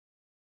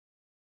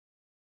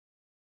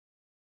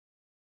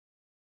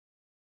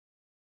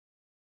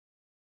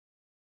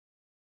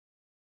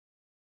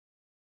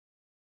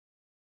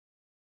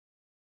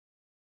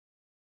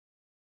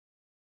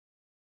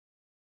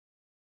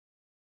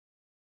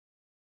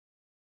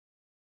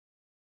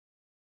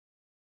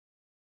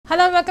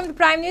Hello and welcome to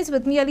Prime News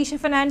with me, Alicia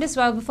Fernandez.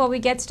 Well, before we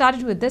get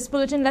started with this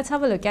bulletin, let's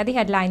have a look at the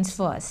headlines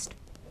first.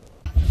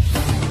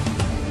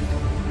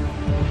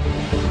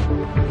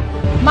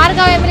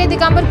 Margao MLA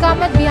Digambar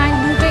Kamath behind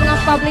looting of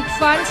public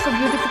funds for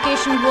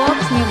beautification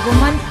works near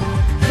Gomanth.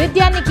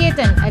 Vidya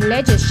Niketan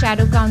alleges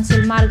Shadow Council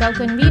Margao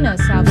convener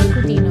Savio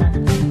Coutinho.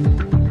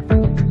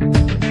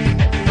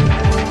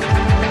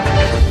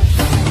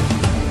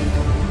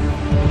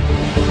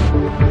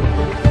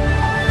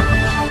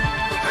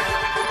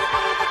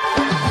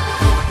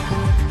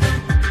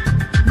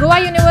 Goa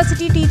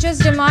University teachers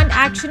demand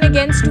action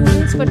against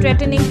students for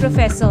threatening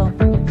professor.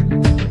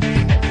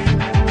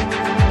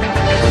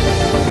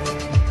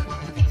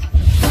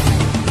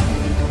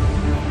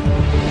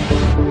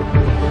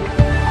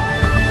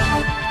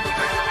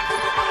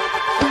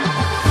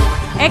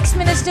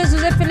 Ex-Minister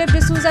Joseph Philip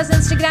D'Souza's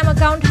Instagram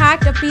account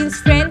hacked,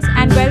 appeals friends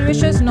and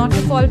well-wishers not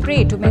to fall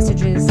prey to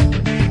messages.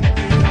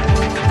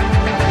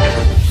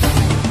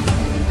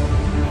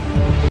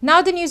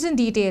 Now the news in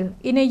detail.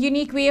 In a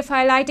unique way of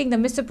highlighting the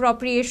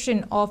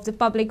misappropriation of the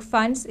public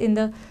funds in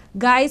the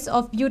guise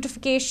of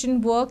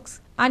beautification works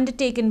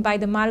undertaken by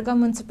the Margao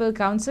Municipal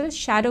Council,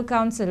 Shadow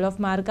Council of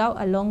Margao,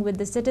 along with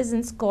the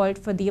citizens, called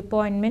for the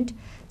appointment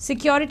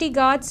security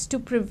guards to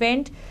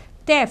prevent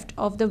theft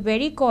of the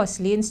very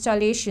costly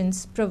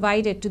installations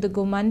provided to the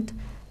Gomanth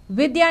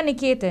Vidya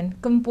Niketan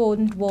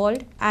compound wall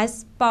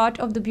as part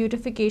of the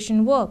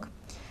beautification work.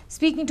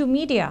 Speaking to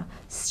media,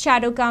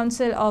 Shadow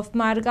Council of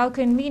Margao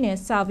convener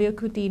Savio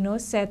Coutinho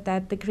said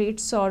that the great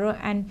sorrow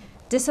and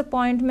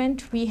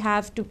disappointment we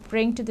have to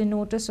bring to the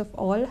notice of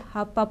all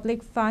how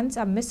public funds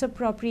are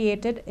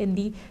misappropriated in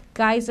the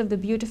guise of the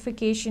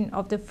beautification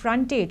of the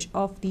frontage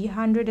of the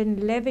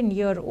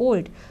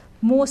 111-year-old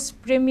most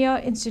premier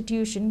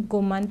institution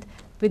Gomanth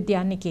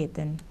Vidya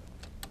Niketan.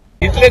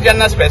 इतले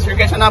जेन्ना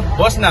specification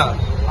बसना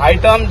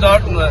item जो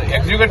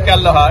execute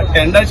केल्लो हा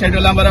tender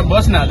शेड्यूला बरोबर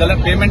बसना जाल्यार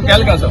payment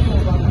केल कसो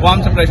हो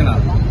आमचो प्रश्न आहा.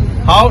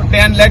 हाव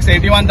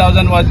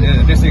 10,81,000 वॉज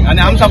दिस थिंग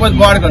आनी आम सपोज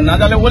बोर्ड करना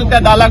जाल्यार उरत्या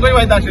 10 लाखूय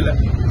वयता आशिल्ले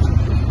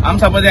आम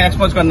सपोज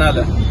एक्सपोज करना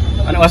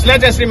जाल्यार आनी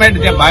असलेच एस्टिमेट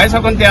जे भायर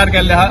साकून तयार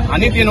केल्ले आहा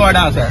आनी 3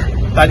 वार्डां आसा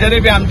ताजेरूय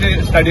बी आमची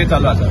स्टडी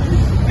चालू आसा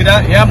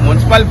कित्याक ह्या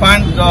म्युनिसिपल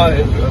फंड जो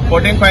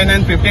 14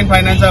 फायनान्स 15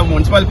 फायनान्स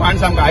म्युनिसिपल फंड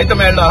आमकां आयतो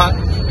मेळ्ळो आहा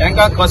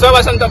तांकां कसो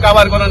भाशेन तो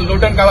कवर करून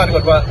लुटून कवर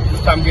करपाक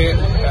सामकी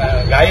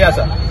घाई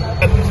आसा.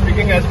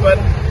 Speaking as per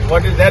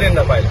what is there in the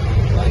file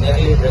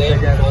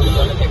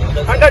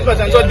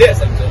 100%. So they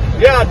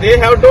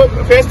have to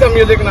face the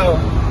music now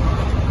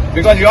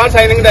because you are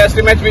signing the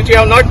estimates which you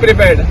have not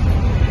prepared.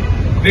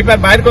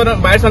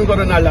 भायर सावन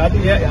करून हाडला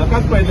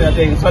हाकाच पळय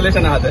ते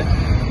इन्स्टॉलेशन आहा ते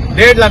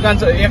 1.5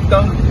 लाखांचो एक तो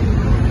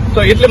सो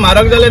इतले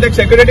म्हारग जाले ताका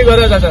सेक्युरिटी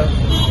गरज आसा.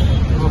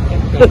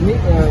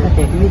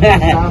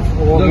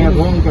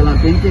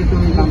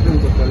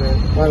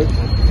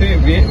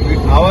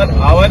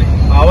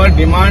 Our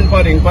demand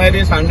for inquiry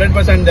is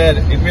 100% there.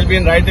 It will be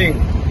in writing,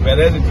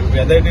 whether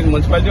it is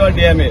municipality or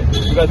DMA,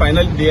 because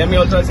finally DMA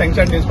also has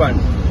sanctioned this fund.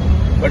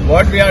 But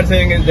what we are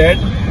saying is that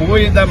who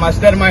is the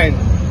mastermind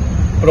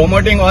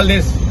promoting all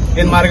this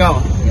in Margao?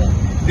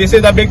 This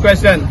is the big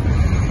question.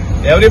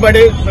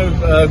 Everybody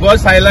goes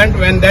silent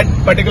when that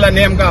particular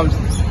name comes.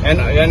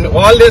 And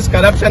all this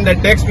corruption that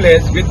takes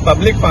place with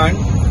public funds,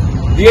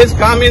 these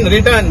come in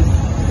return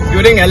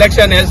during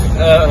election as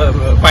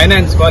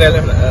finance for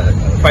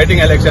fighting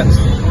elections.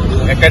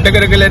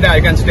 Categorically, I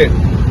can state.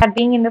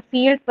 Being in the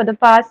field for the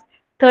past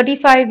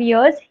 35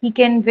 years, he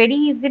can very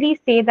easily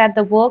say that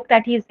the work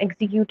that he has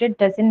executed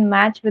doesn't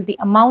match with the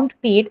amount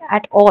paid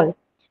at all.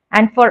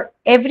 And for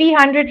every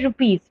 100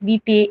 rupees, we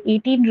pay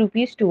 18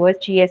 rupees towards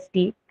GST.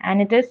 And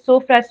it is so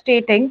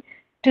frustrating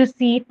to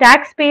see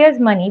taxpayers'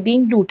 money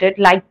being looted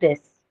like this.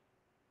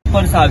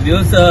 For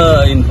Savio's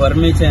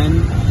information,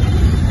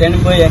 then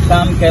boy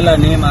काम केला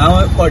न्ही हांव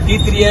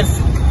 43 years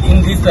in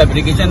this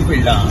fabrication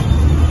field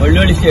व्हडली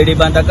व्हडली steady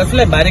बांदता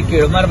कसले बारीक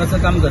केळमार असं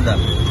काम करता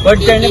बट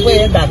तेणे पळय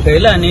हे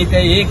दाखयलां न्ही ते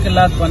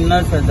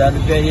 1,50,000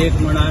 रुपया एक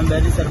म्हणून हांवें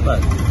बरें सरपाक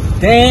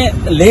ते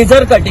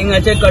लेजर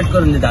कटिंगाचे कट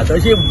करून दितात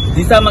अशी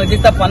दिसा म्हाका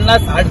दिसता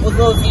 50-60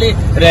 पसून असली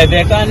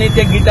रेबेका आनी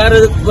ते गिटार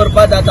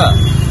करपाक जाता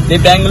ते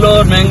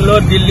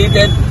बेंगलोर दिल्ली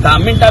ते 10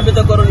 मिनटां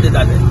भितर करून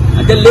दिता ते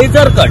आनी ते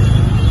लेजर कट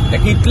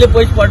ताका इतले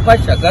पयशे पडपाक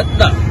शकत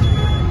ना.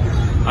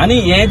 आनी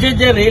हे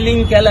जे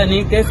रेलिंग केला न्ही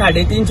ते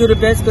 350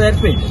 रुपया स्क्वेअर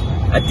फीट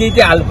ती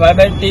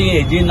अल्फाबेट ती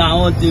हेजी नांव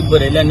ती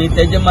बरयल्या न्ही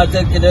तेजे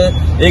मातशें कितें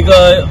एक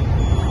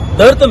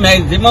धर तूं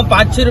मॅक्झिमम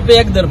 500 रुपया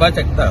एक धरपाक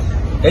शकता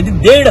तेजी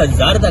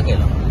 1,500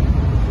 दाखयला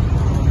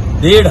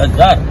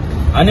 1,500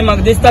 आनी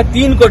म्हाका दिसता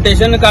 3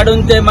 कोटेशन काडून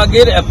ते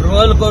मागीर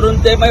एप्रुवल करून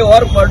ते मागीर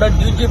वर्क ऑर्डर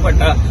दिवची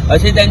पडटा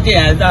अशी त्यांची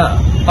हें आसा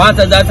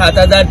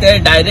 5,000-7,000 ते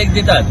डायरेक्ट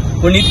दितात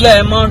पूण इतलो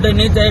अमावंट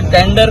न्ही ते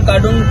टेंडर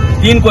काडून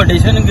 3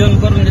 कोटेशन घेवन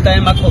करून दिता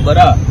हें म्हाका खबर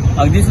आहा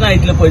म्हाका दिसना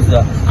इतले पयशे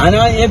आनी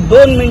एक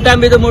 2 मिनटां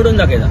भितर मोडून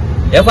दाखयता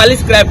हे फाल्यां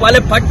स्क्रॅपवाले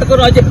फट्ट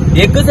करून अशें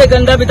 1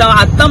 सेकंदा भितर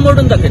आत्तां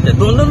मोडून दाखयता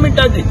 2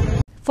 मिनटां दी.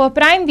 For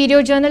Prime video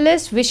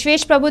journalist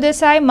Vishwesh Prabhu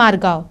Desai,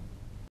 Margao.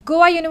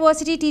 Goa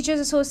University Teachers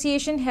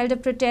Association held a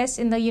protest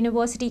in the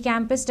university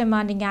campus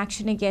demanding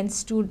action against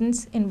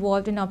students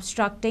involved in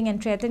obstructing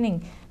and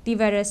threatening the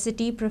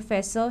veracity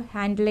professor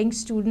handling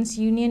students'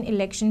 union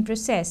election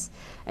process.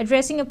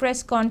 Addressing a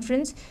press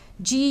conference,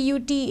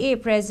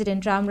 GUTA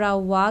President Ramrao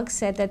Wagh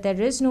said that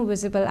there is no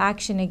visible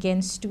action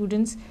against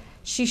students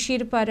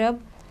Shishir Parab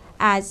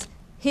as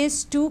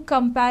his two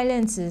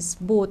compliances,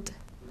 both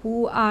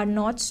who are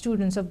not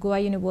students of Goa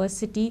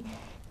University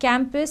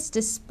campus,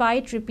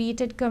 despite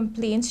repeated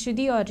complaints to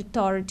the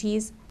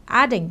authorities,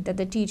 adding that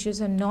the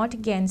teachers are not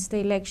against the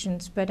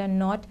elections but are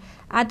not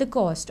at the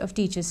cost of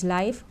teachers'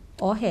 life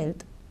or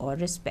health or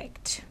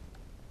respect.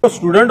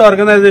 Student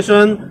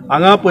organisation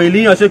हांगा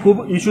पयलीं अशे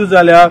खूब issues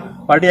जाल्या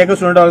फाटी एका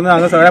student organisation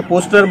हांगा सगळ्या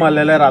poster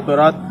मारलेले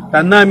रातोरात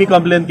तेन्ना आमी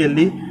कंप्लेन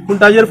केल्ली पूण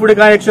ताजेर फुडें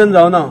कांय एक्शन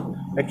जावना.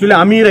 एक्चुअली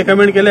आमी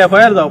रेकमेंड केले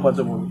FIR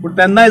जावपाचो म्हणून पूण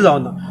तेन्नाय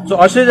जावना. सो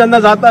अशें जेन्ना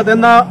जाता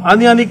तेन्ना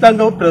आनीक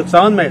तांकां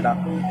प्रोत्साहन मेळटा.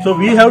 So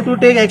we have to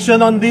take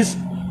action on this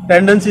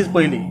tendencies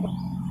पयलीं.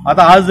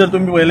 आतां आज जर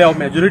तुमी पळयलें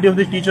majority of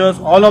the teachers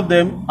all of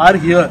them R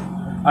here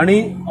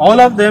आनी all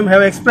of them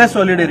have express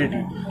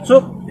solidarity. So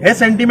हे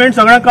सेंटिमेंट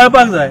सगळ्यांक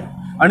कळपाक जाय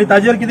आनी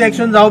ताजेर कितें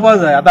एक्शन जावपाक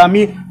जाय. आतां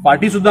आमी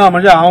फाटीं सुद्दां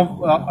म्हणजे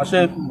हांव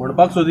अशें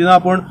म्हणपाक सोदिना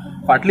पूण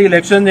फाटली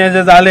इलेक्शन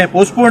जे जालें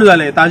पोस्टपोन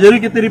जालें ताजेरूय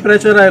कितें तरी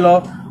प्रेशर आयलो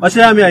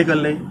अशें आमी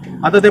आयकल्लें.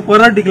 आतां तें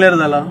परत डिक्लेअर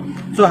जालां.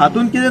 सो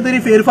हातूंत कितें तरी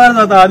फेरफार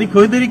जाता आनी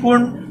खंय तरी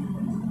कोण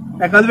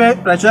एखादे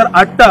प्रेशर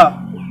हाडटा.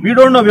 We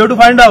don't know, we have to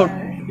find out.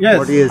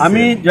 Yes,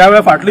 आमी ज्या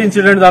वेळार फाटलो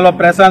इन्सिडेंट जालो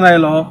प्रेसान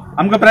आयलो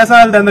आमकां प्रेसान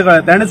आयलो तेन्ना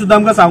कळ्ळें. ताणें सुद्दां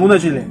आमकां सांगून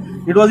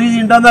आशिल्लें it was is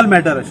internal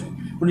matter अशें.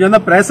 पूण जेन्ना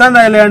प्रेसान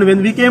आयलें आनी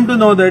Wien we came to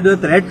know that the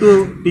threat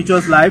to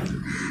teachers life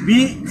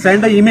we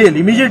send a email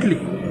immediately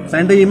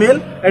send a email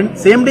end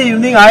same day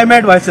evening I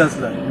met वायस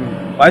चान्सलर.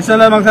 वायस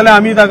chancellor म्हाका सांगलें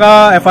आमी ताका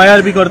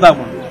FIR बी करता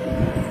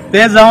पूण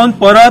ते जावन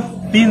परत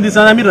 3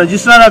 दिसांनी आमी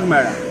रजिस्ट्राराक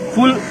मेळ्ळा.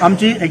 फूल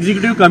आमची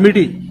एक्झिक्युटीव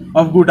कमिटी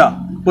ऑफ गुटा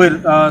पयर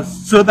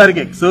 6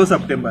 तारखेक 6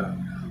 सप्टेंबराक.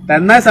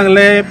 तेन्नाय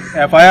सांगलें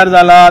FIR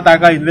जाला,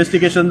 ताका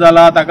इन्व्हेस्टिगेशन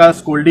जाला, ताका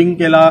स्कोल्डिंग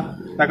केला,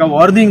 ताका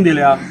वॉर्निंग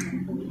दिल्या.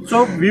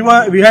 So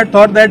we had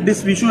thought that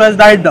this issue has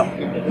died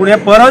down. पूण हे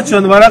परत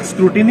शेनवाराक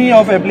स्क्रुटिनी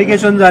ऑफ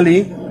एप्लिकेशन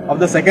जाली of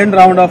the second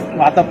round of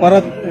आतां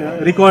परत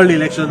रिकॉल्ड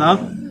इलेक्शनाक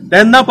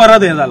तेन्ना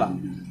परत हे जाला.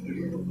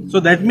 सो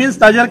दॅट मीन्स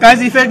ताजेर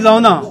कांयच इफेक्ट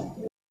जावना.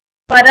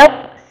 Parab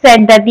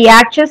said that the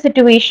actual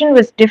situation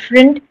was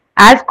different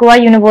as Goa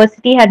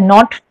University had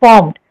not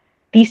formed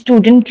the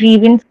student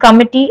grievance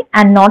committee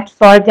and not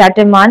solved their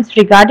demands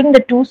regarding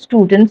the two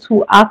students who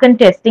are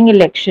contesting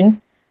election,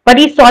 but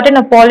he sought an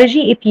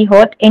apology if he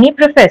hurt any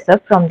professor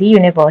from the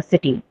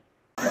university.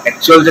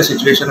 Actual जे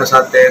situation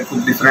आसा ते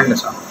खूप different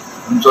आसा.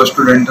 आमचो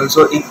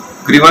स्टुडंटांचो एक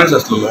ग्रीवन्स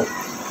आसलेलो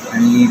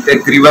आनी ते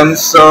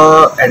ग्रीवन्स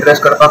एड्रेस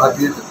करपा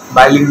खातीर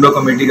बायलिंग्लो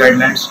कमिटी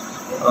गायडलायन्स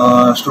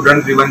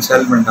स्टुडंट ग्रीवन्स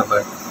सेल म्हणटा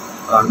पळय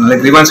नाल्यार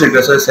ग्रीवन्स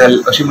एड्रेसर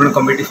सेल अशी म्हणून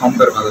कमिटी फॉर्म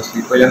करपाक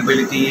आसली. पयल्यान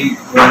पयली ती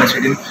गोवा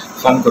युनिवर्सिटीन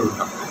फॉर्म करूं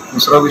ना.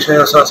 दुसरो विशय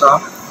असो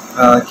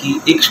आसा की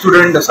एक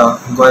स्टुडंट आसा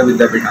गोंय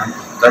विद्यापीठान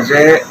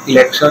ताजे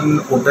इलेक्शन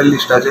वोटर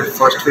लिस्टाचेर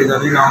फर्स्ट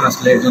फेजानूय नांव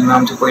नासलें जेन्ना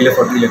आमचे पयले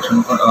फावटी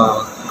इलेक्शन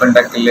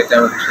कंडक्ट केल्लें त्या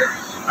वर्षी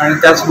आनी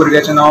त्याच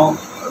भुरग्याचें नांव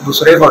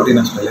दुसरे फावटी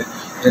नासलेलें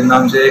जेन्ना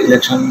आमचें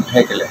इलेक्शन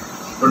हें केलें.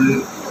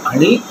 पूण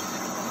आनी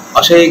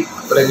अशें एक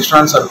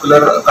रजिस्ट्रारान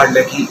सर्क्युलर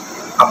काडलें की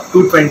अप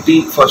टू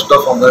 21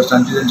 ऑगस्ट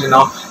जेंचें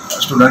नांव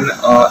स्टुडंट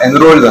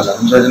एनरोल्ड जाला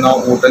जेंचें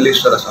नांव वोटर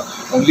लिस्टार आसा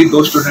only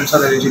those students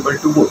R eligible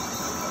to vote.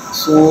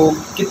 So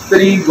कितें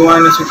तरी गोवा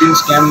युनिवर्सिटीन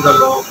स्कॅम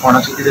जालो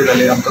कोणाचें कितें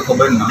जालें आमकां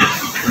खबर ना.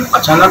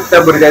 अचानक त्या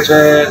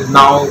भुरग्याचें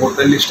नांव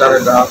वोटर लिस्टार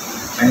येता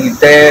आनी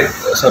ते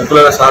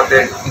सर्क्युलर आसा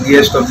ते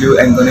DSW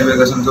एंथनी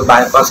वेगसनचो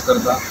बायपास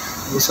करता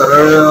आनी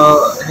सरळ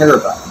हें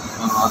जाता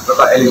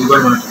ताका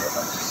एलिजिबल म्हणून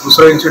जाता.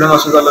 दुसरो इन्सिडंट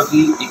असो जालो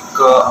की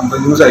एक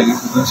आमकां न्यूज आयली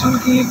तितून सांग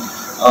की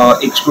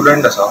एक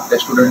स्टुडंट आसा त्या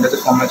स्टुडंटाच्या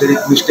फॉर्माचेर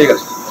एक मिस्टेक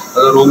आसली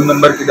ताजो रोल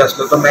नंबर कितें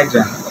आसलो तो मॅच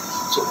जायना.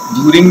 So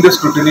during the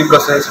scrutiny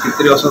process कितें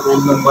तरी असो रोल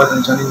नंबर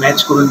तेंच्यांनी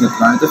मॅच करून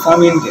घेतलो आनी ते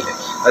फॉर्म इन केले.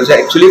 ताजे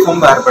एक्चुअली फॉर्म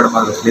भायर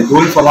पडपाक आसले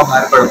 2 फॉर्मां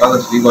भायर पडपाक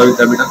आसली गोंय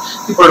विद्यापीठान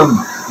ती पडूंक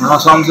ना म्हणून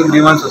असो आमचो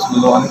ग्रीवन्स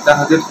आसलेलो आनी त्या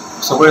खातीर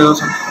सगळ्यो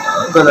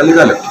गजाली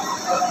जाल्यो.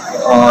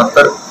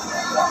 तर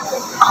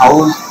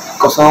हांव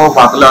कसो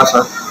वागलो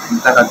आसा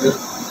त्या खातीर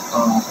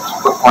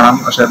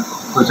कोणाक अशें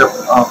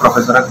खंयच्या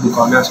प्रोफेसराक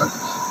दुखावलें आसा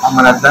हांव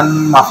मनांतल्यान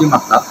माफी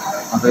मागता.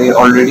 हांवें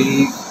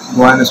ऑलरेडी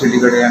गोवा युनिवर्सिटी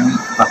कडेन आनी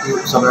बाकी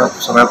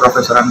सगळ्या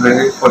प्रोफेसरांक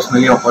कडेन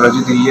पर्सनली अपॉलॉजी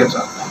दिल्ली आसा.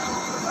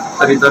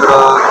 तरी तर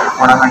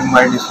कोणाक आनी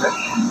वायट दिसलें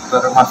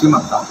तर माफी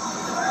मागता.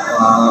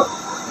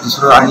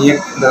 दुसरो आनी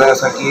एक गजाल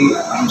आसा की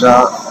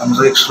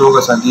आमचो एक श्लोक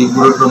आसा की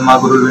गुरु ब्रह्मा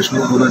गुरु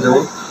विष्णू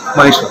गुरुदेव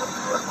महेश्वर.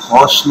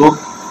 हो श्लोक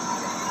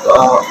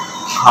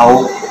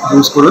हांव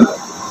यूज करून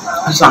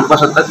सांगपाक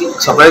शकता की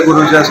सगळे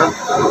गुरू जे आसा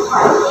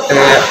ते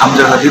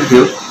आमच्या खातीर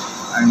देव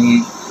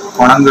आनी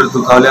कोणाक जर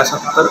दुखावले आसा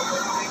तर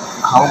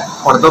हांव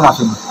परतो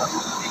माफी मागता.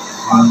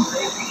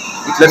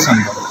 इतलेंच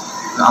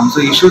सांगता.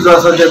 आमचो इश्यू जो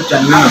आसा ते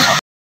जेन्युइन आसा.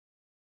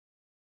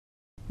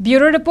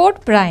 Bureau Report,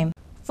 Prime.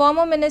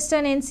 Former Minister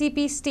and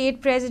NCP State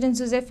President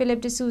José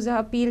Philip de Sousa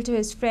appealed to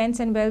his friends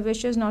and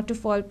well-wishers not to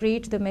fall prey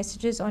to the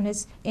messages on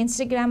his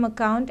Instagram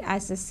account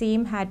as the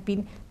same had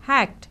been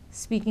hacked.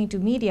 Speaking to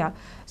media,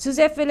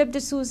 José Philip de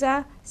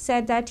Sousa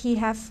said that he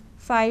have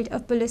filed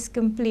a police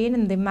complaint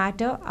in the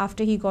matter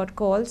after he got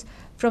calls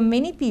from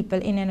many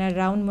people in and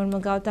around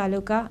Mormugao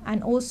Taluka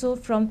and also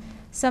from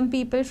some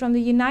people from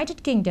the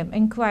United Kingdom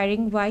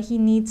inquiring why he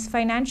needs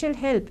financial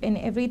help and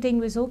everything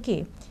was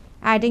okay,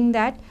 adding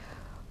that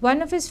one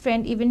of his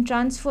friends even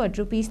transferred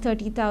rupees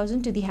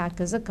 30,000 to the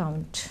hacker's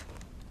account.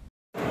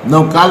 Now,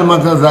 काल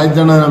म्हाका जाय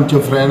जाणां आमच्या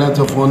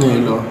फ्रेंडाचो phone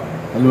येयलो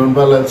आनी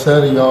म्हणपाक लागलो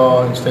sir yo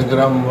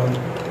Instagram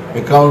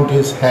account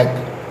is hack.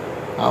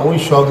 हांवूय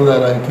शॉक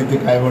जालां कितें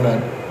काय म्हणून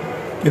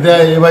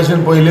कित्याक हे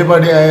भाशेन पयले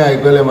फावटी हांवें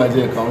आयकलें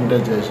म्हाजे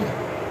अकाउंटाचें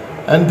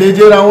अशें आनी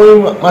तेजेर हांवूय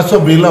मातसो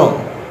भिलो.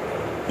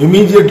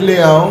 इमिजिएटली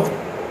हांव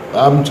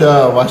आमच्या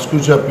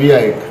वास्कोच्या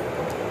PIक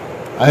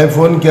हांवें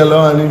फोन केलो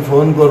आनी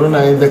फोन करून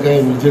हांवें ताका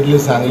इमिजिएटली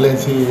सांगलें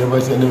सी हे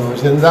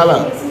भाशेन जालां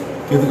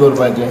कितें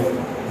करपाचें.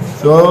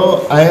 सो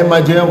हांवें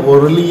म्हाजें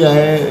ओरली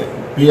हांवें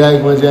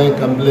PIक म्हाजें हांवें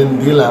कंप्लेन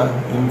दिलां,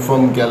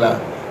 इन्फॉर्म केला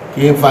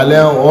की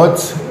फाल्यां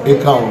होच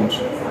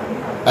अकाउंट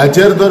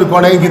हाचेर तर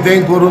कोणें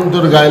कितेंय करून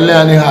तर घायलें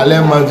आनी हालें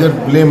म्हाजेर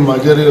ब्लेम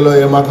म्हाजेर येयलो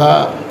हें म्हाका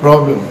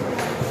प्रॉब्लेम.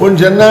 पूण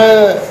जेन्ना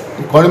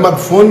कोणें म्हाका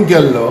फोन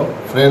केल्लो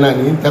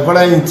फ्रेंडांनी ताका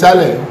हांवें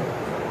विचारलें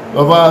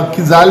बाबा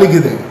की जालें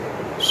कितें.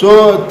 सो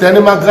तेणें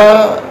म्हाका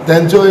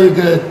तेंचो एक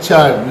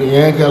चार्ट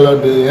हें केलो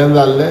हें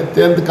जाल्लें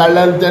तें काडलें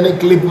आनी तेणें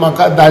क्लिप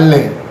म्हाका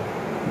धाडलें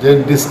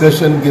जें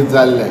डिस्कशन कितें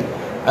जाल्लें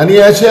आनी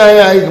अशें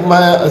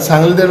हांवें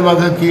सांगलें तेणें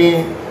म्हाका की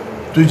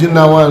तुज्या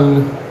नांवान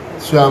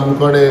श्याम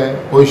कडेन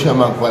पयशे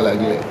मागपाक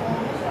लागले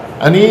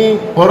आनी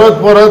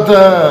परत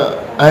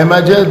हांवें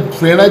म्हाज्या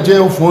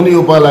फ्रेंडाचे फोन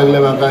येवपाक लागले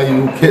म्हाका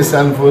UK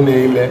सान फोन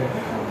येयले.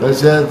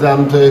 तशेंच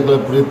आमचो एक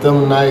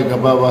प्रितम नायक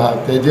बाबा आहा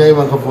तेजेय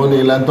म्हाका फोन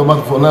येयला आनी तो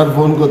म्हाका फोनार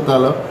फोन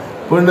करतालो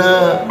पूण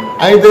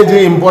हांवें तेजे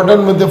इम्पोर्टंट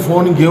म्हणून ते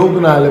फोन घेवंक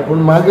ना जालें. पूण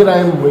मागीर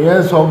हांवें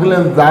हें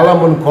सगलें जालां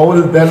म्हूण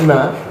कळ्ळें तेन्ना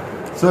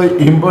सो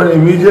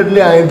इमिजिएटली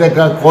हांवें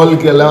ताका कॉल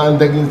केलो आनी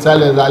ताका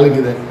विचारलें जालें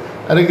कितें.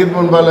 अरे कितें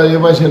म्हणपाक लागलो हे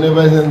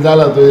भाशेन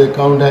जाला तुवें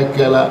अकाउंट हॅक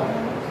केला.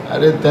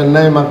 अरे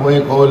तेन्नाय म्हाका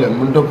मागीर कळलें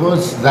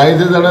म्हणटकूच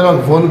जायते जाणां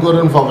म्हाका फोन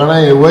करून फकाणां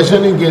हे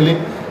भाशेनूय केली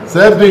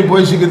सर तुवें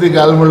पयशे कितें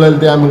घाल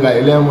म्हणलें ते आमी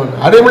घायले म्हूण.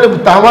 अरे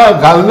म्हणलें तांबा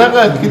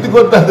घालनाका कितें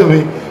करता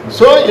तुमी.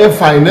 सो हे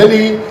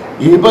फायनली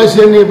हे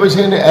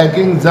भाशेन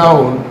हॅकींग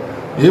जावन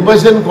हे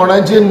भाशेन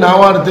कोणाचे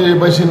नांवार ते हे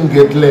भाशेन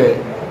घेतले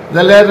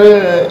जाल्यार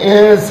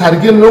हें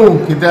सारकें न्हू.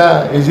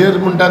 कित्याक हेजेर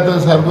म्हणटा तो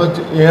सारको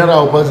हें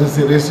रावपाचें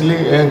सिरियसली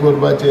हें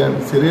करपाचें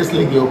आनी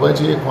सिरियसली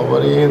घेवपाची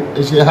खबर हें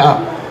अशी आहा.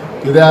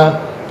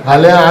 कित्याक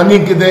फाल्यां आनी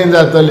कितेंय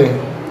जातलें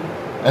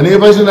आनी हे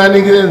भाशेन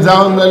आनी कितें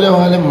जावन जाल्यार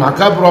फाल्यां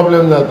म्हाका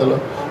प्रॉब्लेम जातलो.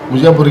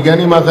 म्हज्या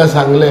भुरग्यांनी म्हाका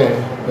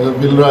सांगलें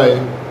बिलरॉय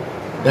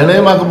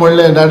तेणेंय म्हाका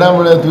म्हणलें डाडा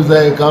म्हणलें तुजो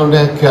अकाउंट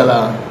हॅक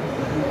केला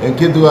हें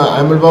कितें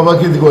हांवें म्हणलें बाबा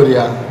कितें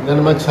करया.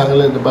 तेणें म्हाका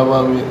सांगलें बाबा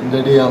आमी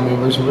डॅडी आमी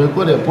अशें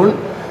करया.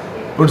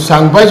 पूण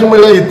सांगपाचें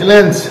म्हणल्यार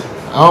इतलेंच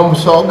हांव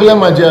सगल्या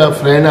म्हाज्या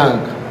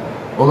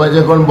फ्रेंडांक वा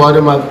म्हाजे कोण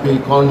बरे मागपी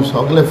कोण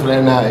सगळे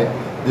फ्रेंड आहाय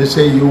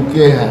जशे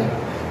UK आहाय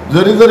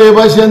जरी जर हे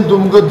भाशेन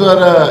तुमकां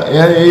तर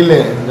हें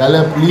येयलें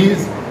जाल्यार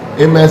प्लीज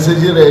हे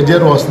मॅसेजीर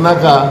हेजेर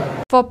वचनाका.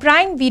 For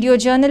Prime video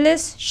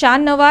journalist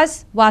Shan Nawaz,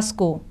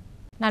 Vasco.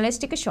 Now let's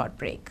take a short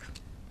break.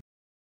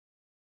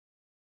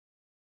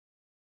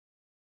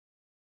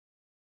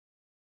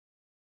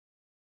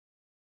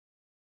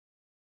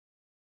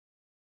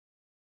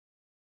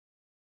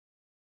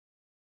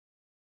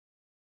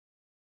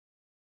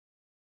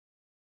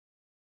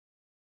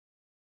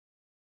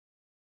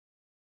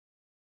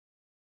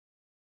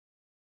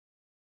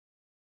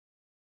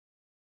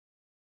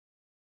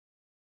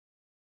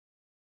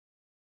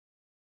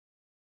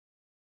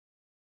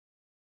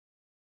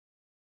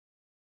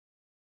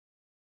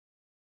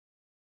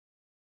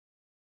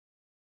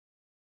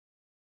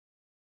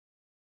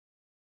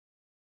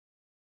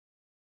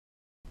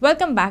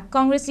 Welcome back.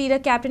 Congress leader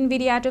Captain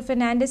Viriato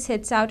Fernandes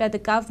hits out at the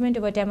government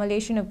over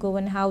demolition of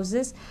Goan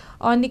houses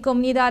on the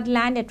Comunidad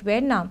land at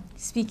Verna.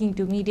 Speaking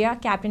to media,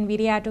 Captain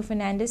Viriato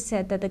Fernandes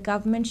said that the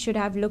government should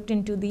have looked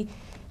into the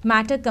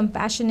matter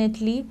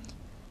compassionately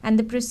and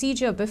the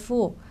procedure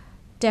before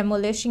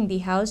demolishing the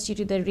house due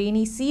to the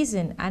rainy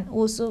season and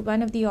also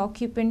one of the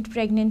occupant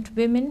pregnant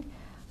women,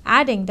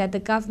 adding that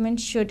the government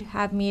should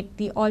have made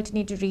the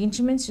alternate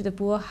arrangements to the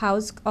poor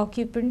house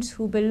occupants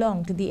who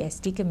belong to the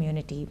ST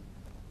community.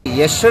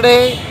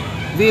 Yesterday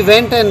we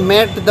went and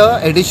met the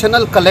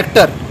additional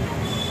collector.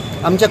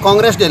 आमचे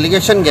Congress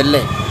delegation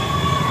गेल्ले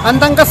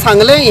आनी तांकां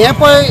सांगलें हें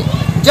पळय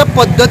जे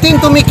पद्दतीन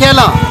तुमी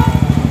केलां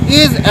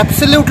is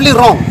absolutely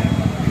wrong.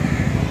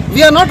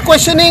 We R not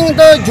questioning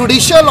the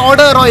judicial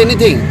order or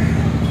anything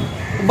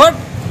but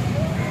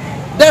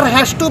there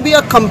has to be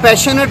a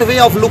कंपॅशनेट way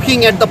of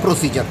looking at the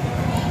procedure.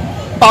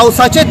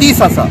 पावसाचे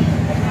दीस आसा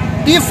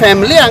ती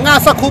फॅमिली हांगा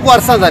आसा खूब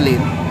वर्सां जालीं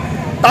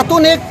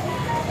तातूंत एक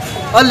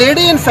a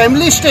lady in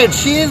family state,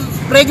 she is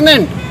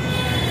pregnant.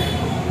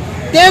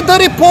 ते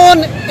तरी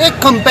पळोवन एक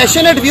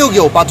कंपॅशनेट व्यू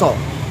घेवपाचो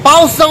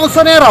पावस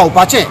जावसर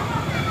रावपाचें.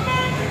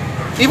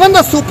 Even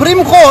the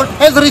Supreme Court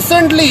has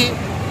recently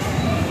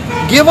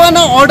given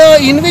an order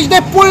in which they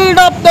pulled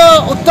up the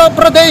Uttar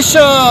Pradesh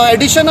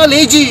additional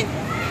AG.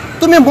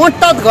 तुम्ही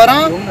मोडटात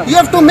घरां, you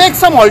have to make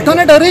some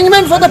alternate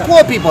arrangement for the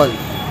poor people.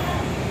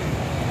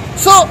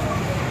 So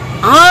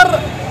our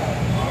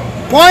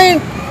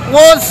point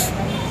was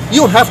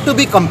you have to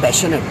be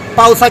compassionate.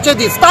 पावसाचे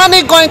दीस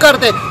स्थानिक गोंयकार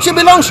ते, she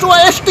belongs to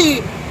a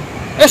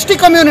ST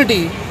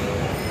community.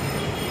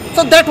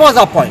 So that was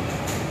our point.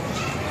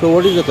 So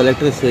what is the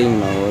collector saying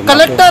now?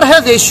 Collector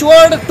has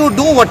assured to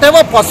do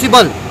whatever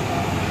possible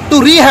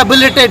to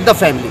rehabilitate the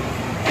family.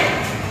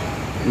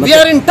 We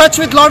are in touch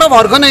with lot of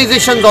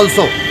organizations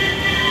also.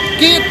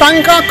 की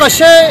तांकां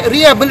कशें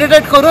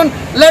rehabilitate करून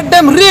let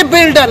them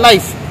rebuild their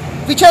life,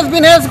 which has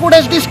been as good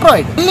as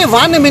destroyed. Only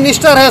one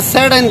minister has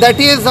said, and that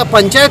is a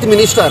panchayat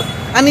minister.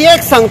 आणि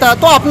एक सांगता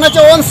तो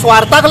आपणाच्या on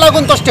स्वार्थाक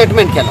लागून तो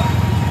स्टेटमेंट केला.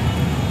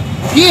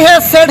 He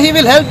has said he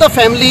will help the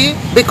family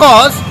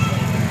because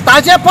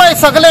ताजे पळय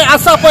सगळे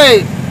आसा पळय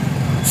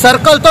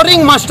सर्कल तो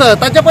रिंग मास्टर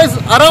ताजे पळय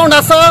अराउंड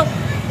आसा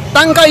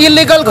तांकां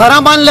इलिगल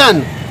घरां बांदल्यान.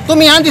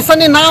 तुमी ह्या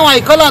दिसांनी नांव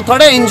आयकलां,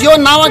 थोडे NGO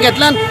नांवां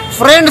घेतल्यान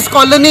फ्रेंड्स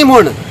कॉलनी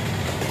म्हूण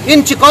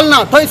इन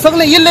चिकोलना, थंय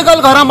सगळे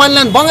इलिगल घरां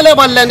बांदल्यान, बंगले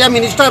बांदल्यान ह्या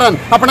मिनिस्टरान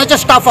आपणाच्या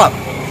स्टाफाक.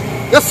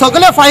 ह्यो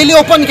सगळे फायली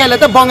ओपन केले,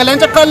 ते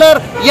बंगल्यांचे कलर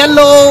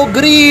येलो,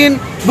 ग्रीन,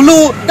 ब्लू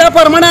त्या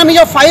प्रमाणे आमी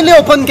ह्यो फायली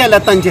ओपन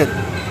केल्यात तांचेर.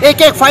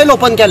 एक फायल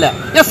ओपन केल्या,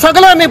 हे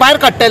सगळे आमी भायर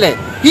काडटले.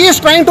 He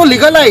is trying to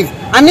legalise.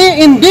 आणि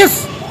in this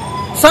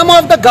some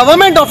of the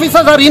government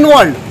officers R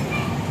involved.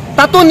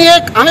 तातूंत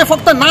एक हांवें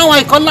फक्त नांव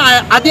आयकल्लो,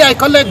 आदी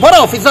आयकल्लो एक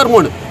बरो ऑफिसर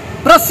म्हूण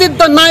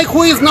प्रसिद्ध नायक,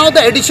 who is now the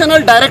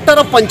additional director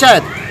of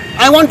panchayat.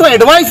 I want to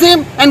advise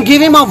him and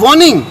give him a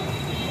warning.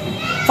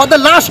 For the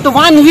last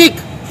 1 week,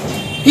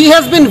 he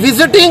has been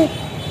visiting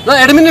the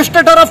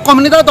administrator of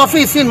Comunidad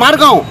office in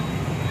Margaon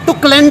to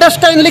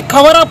clandestinely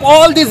cover up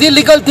all these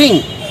illegal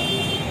things,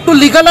 to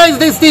legalize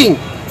this thing.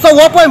 So,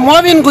 wo pay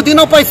Movin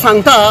Gudino pay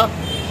sangta,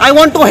 I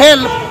want to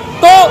help.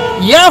 तो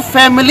या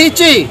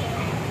फॅमिलीची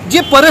जी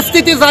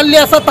परिस्थिती जाल्ली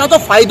आसा ताचो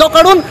फायदो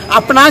काढून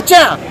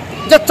आपणाच्या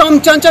जे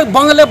चमच्यांचे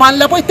बंगले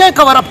बांधले पळय ते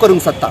कवर अप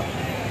करूंक सोदता.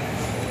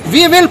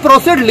 We will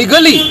proceed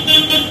legally.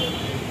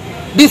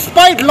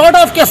 Despite lot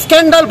of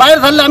scandal भायर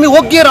जाल्ले आमी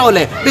ओग्गी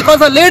रावले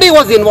because a lady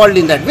was involved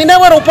in that. We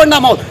never opened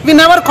our mouth. We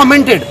never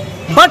commented.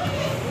 But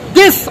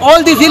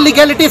all these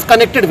illegalities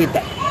connected with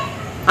that.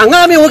 हांगा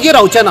आमी ओग्गी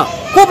रावचे ना.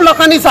 खूब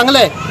लोकांनी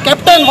सांगले,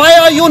 Captain, why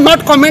are you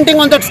not commenting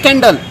on that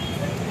scandal?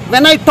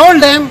 When I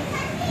told them,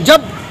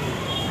 जब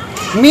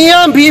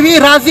मियाँ बीवी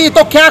राजी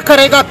तो क्या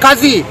करेगा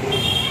काजी,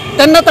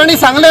 तेन्ना तांणी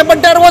सांगले,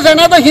 but there was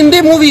another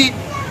Hindi movie,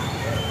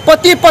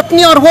 पति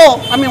पत्नी और वो,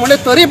 आम्ही म्हणले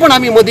तरी पण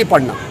आम्ही मदी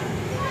पडना.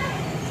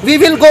 We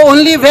will go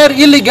only where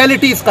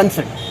illegality is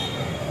concerned.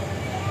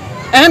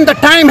 And the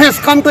time has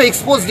come to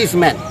expose this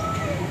man.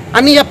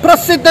 आणि या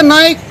प्रसिद्ध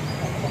नायक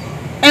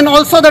and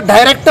also the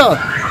director,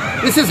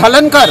 Mrs.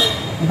 Halankar,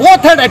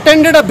 both had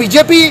attended a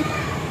BJP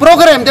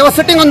program. They were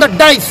sitting on the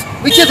dais,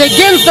 which is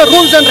against the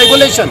rules and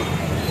regulation.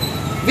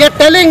 We are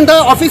telling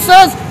the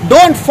officers,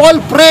 don't fall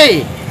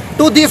prey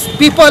to these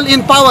people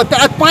in power.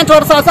 5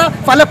 वर्ष आसा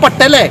फाल्यां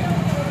पडटले.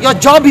 Your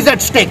job is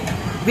at stake.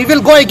 We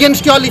will go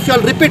against you all if you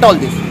all repeat all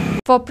this.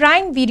 For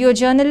Prime video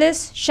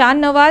journalist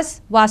Shan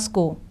Nawaz,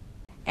 Vasco.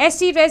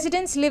 SC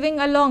residents living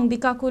along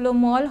Bikakulo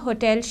Mall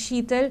Hotel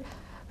Sheetal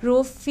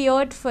Row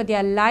feared for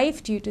their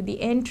life due to the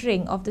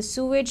entering of the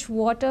sewage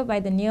water by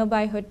the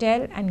nearby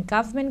hotel and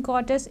government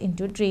quarters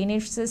into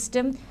drainage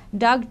system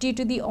dug due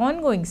to the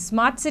ongoing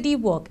smart city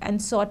work,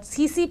 and sought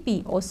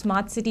CCP or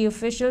smart city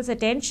officials'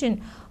 attention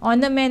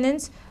on the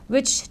menace,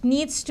 which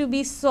needs to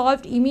be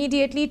solved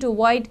immediately to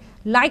avoid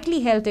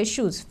likely health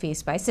issues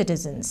faced by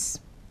citizens.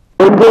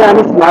 पणजे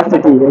आणि smart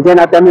city हेजे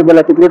नाते आमी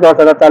बोला तितली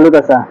वसाहत चालूच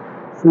आसा.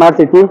 स्मार्ट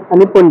सिटी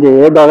आणि पणजे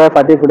हे दोगां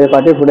फाटी फुडें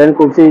आनी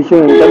खुबशे इश्यू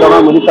ह्या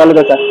दोगां मदीं चालूच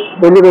आसा.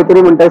 पयलीं खंय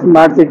तरी म्हणटा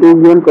स्मार्ट सिटी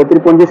येवन खंय तरी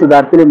पणजे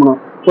सुदारतली म्हणून,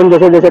 पूण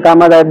जशें जशें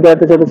कामां जायत गेले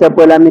तशें तशें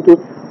पळयलें आमी की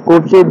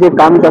खुबशे जे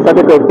काम आसा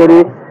ते खंय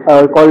तरी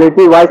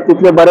क्वॉलिटी वायज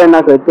तितले बरें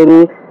ना. खंय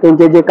तरी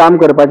तेंचे जे काम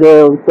करपाचे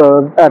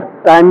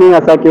टायमींग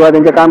आसा किंवा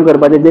तेंचे काम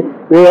करपाचे जे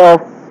वे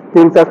ऑफ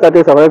थिंग्स आसता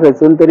ते सगळे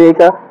खंयसून तरी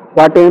एका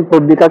वाटेन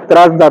पब्लिकाक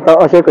त्रास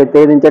जाता अशें खंय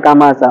तरी तेंचे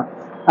कामां आसा.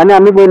 आनी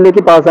आमी पळयलें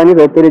की पावसांनी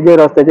खंय तरी जे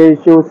रस्त्याचे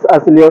इश्यूज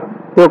आसल्यो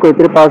त्यो खंय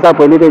तरी पावसा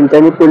पयलीं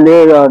तेंच्यांनी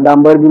पयले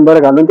डांबर बिंबर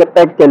घालून ते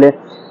पॅक केले.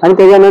 आनी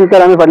तेज्या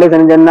नंतर आमी फाटल्या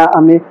दिसांनी जेन्ना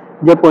आमी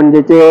जे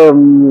पणजेचे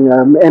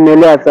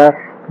MLA आसा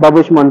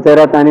बाबूश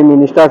मोन्सेरात आनी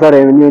मिनिस्टर आसा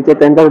रेव्हेन्यूचे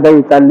तांकां सुद्दां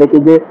विचारले की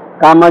जे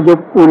कामां जे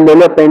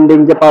उरलेले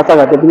पेंडींग जे पावसा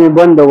खातीर तुमी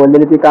बंद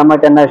दवरलेली ती कामां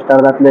केन्ना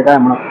स्टार्ट जातले काय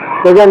म्हणून.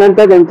 तेज्या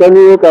नंतर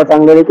तेंच्यांनी एक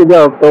सांगलेलें की जे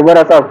ऑक्टोबर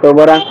आसा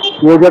ऑक्टोबरान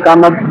हे जे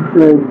कामां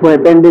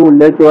पेंडींग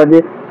उरले किंवा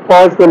जे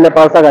पॉज केल्ले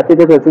पावसा खातीर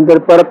ते खंयसून तरी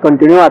परत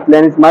कंटिन्यू जातले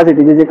आनी स्मार्ट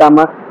सिटीचे जे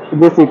कामां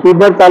जे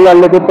सिटीभर चालू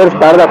आसले ते परत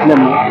स्टार्ट जातले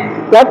म्हणून.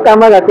 त्याच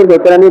कामां खातीर खंय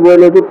तरी आमी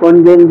पळयलें की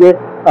पणजेन जे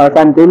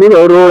सांतेली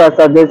रोड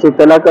आसा जे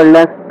शितला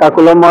कडल्यान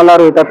काकुलो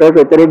मॉलार वयता थंय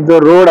खंय तरी जो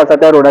रोड आसा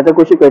त्या रोडाच्या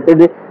कुशीक खंय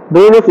तरी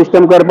ड्रेनेज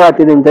सिस्टम करपा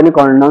खातीर तेंच्यांनी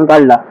खणून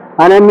काडला.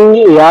 आनी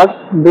आमी ह्या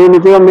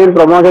ड्रेनेजीचो मेन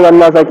प्रॉब्लम असो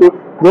जाल्लो आसा की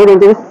जे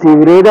तेंचे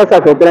सिवरेज आसा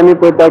खंय तरी आमी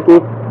पळयता की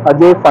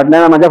जे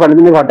फाटल्यान म्हाज्या फाटल्यान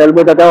तुमी हॉटेल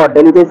पळयता त्या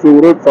हॉटेलीचे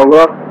सिवरेज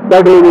सगळो त्या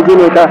ड्रेनेजीन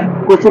वयता.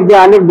 कुशीक जे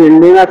आनीक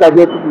बिल्डींग आसा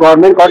जे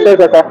गव्हर्मेंट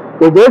क्वार्टर्स आसा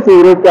तेजे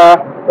सिवरेज त्या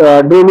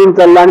ड्रेनीन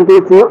चल्ला आनी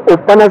ती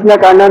ओपन आसल्या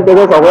कारणान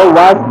तेजो सगळो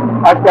वास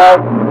आख्या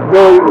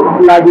जो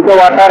लागींचो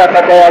वाठार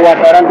आसा त्या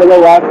वाठारान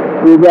तेजो वास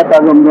येता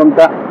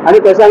घमघमता. आनी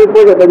तशें आमी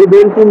पळोवंक शकता की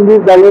 2-3 दीस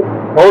जाले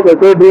हो खंय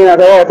तरी ड्रेन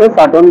आसा हो असोच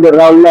सांठोवन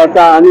रावल्लो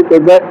आसा आनी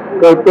तेजे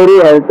खंय तरी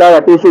हेल्था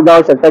इश्यू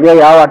जावंक शकता किंवां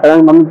ह्या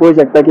वाठारान आमी पळोवंक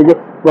शकता की जे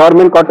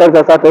गव्हर्मेंट क्वार्टर्स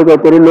आसा थंय खंय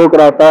तरी लोक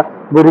रावता,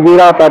 भुरगीं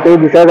रावता. थंय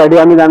दुसऱ्या सायडीक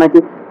आमी जाणा की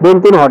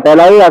 2-3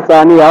 हॉटेलांय आसा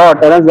आनी ह्या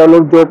हॉटेलांत जो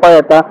लोक जेवपाक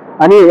येता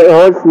आनी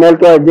हो स्मेल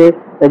किंवा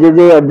हेजे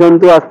जे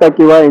जंतू आसता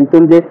किंवा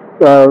हितून जे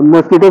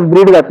मस्किटोज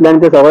ब्रीड घातले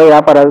आनी ते सगळे ह्या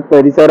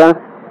परिसरान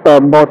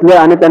भोंवतले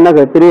आनी तेन्ना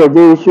खंय तरी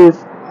हेजे इश्यूज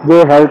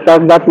जे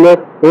हेल्थाक जातले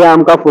हे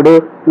आमकां फुडें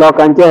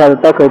लोकांच्या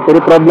हेल्थाक खंय तरी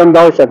प्रॉब्लेम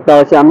जावंक शकता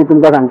अशें आमी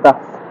तुमकां सांगता.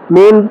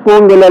 मेन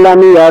पळोवंक गेले जाल्यार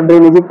आमी ह्या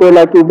ड्रेनेजीक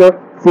पळयला की जो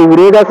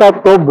सिवरेज आसा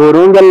तो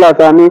भरून गेल्लो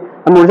आसा आनी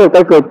म्हणूंक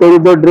शकता खंय तरी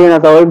जो ड्रेन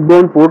आसा हो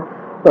 1-2 फूट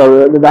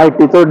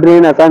हायटीचो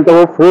ड्रेन आसा आनी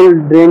तो फूल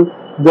ड्रेन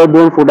जो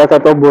 2 फूट आसा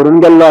तो भरून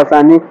गेल्लो आसा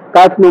आनी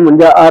कांयच न्हू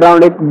म्हणजे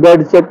अरावंड एक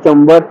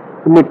 150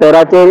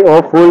 मिटराचेर हो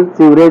फूल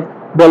सिवरेज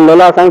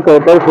भरलेलो आसा आनी खंय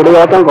तरी फुडें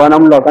वचोंक कळना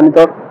म्हूण लोकांनी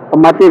तो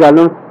माती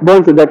घालून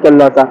बंद सुद्दां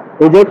केल्लो आसा.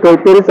 हेजेर खंय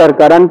तरी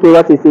सरकारान किंवा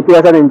CCP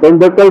आसा तेंच्यांनी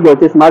दखल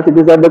घेवची, स्मार्ट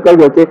सिटीजात दखल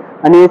घेवची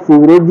आनी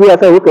सिवरेज जी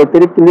आसा ही खंय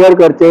तरी क्लियर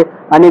करचे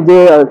आनी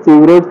जे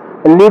सिवरेज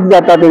लीक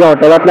जाता तेज्या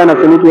हॉटेलांतल्यान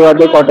आसुनी किंवा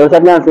ते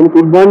क्वॉर्टर्सांतल्यान आसुनी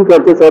ती बंद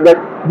करची so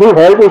that G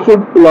health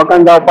issues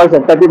लोकांक जावपाक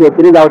शकता ती खंय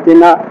तरी जावची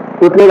ना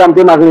इतलीच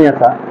आमची मागणी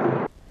आसा.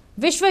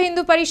 Vishwa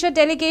Hindu Parishad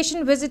delegation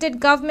visited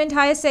Government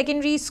Higher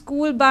Secondary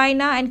School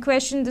Baina and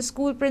questioned the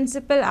school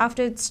principal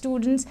after its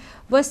students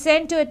were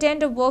sent to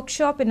attend a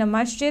workshop in a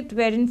masjid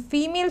wherein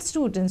female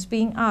students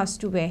being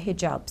asked to wear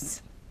hijabs.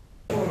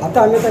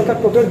 आता आम्ही तांकां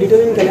total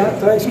detailing केल्या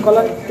थंय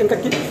स्कॉलाक तांकां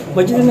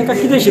मस्जिदीन तांकां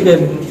कितें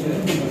शिकयलें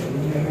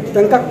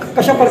तांकां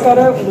कशा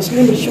प्रकारे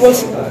मुस्लीम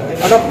रिच्युअल्स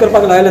अडॉप्ट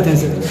करपाक लायले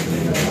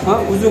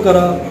थंयसर उजू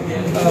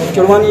करप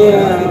चेडवांनी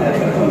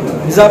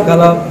हिजाब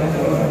घालप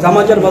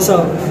जामाचेर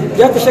बसप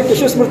जे तशें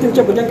केशव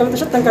स्मृतींच्या भुरग्यांक केलें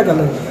तशेंच तांकां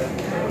केलें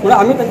म्हणून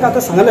आमी तांकां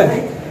आतां सांगलें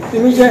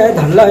तुमी जे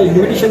धाडला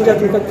इन्विटेशन जे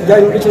तुमकां ज्या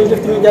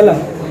इन्विटेशनाचेर तुमी गेला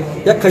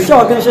ह्या खंयच्या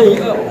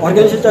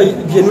ऑर्गनायजेशनच्या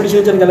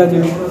इन्विटेशनाचेर गेला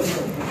तुमी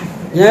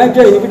हें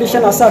जें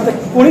इन्विटेशन आसा तें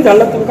कोणी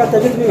धाडलां तुमकां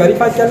तेजें तुमी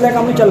व्हेरीफाय केल्लें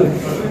काय म्हणून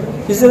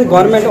केल्लें is a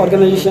government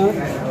organisation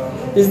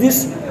is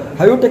this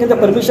have you taken the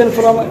permission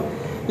from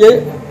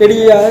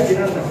ADI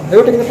have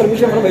you taken the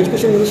permission from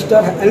education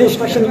minister any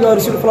instruction you R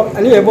received from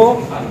any एबो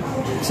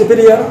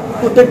superior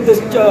to take the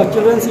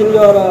children in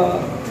your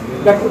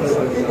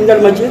in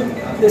that masjid?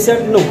 They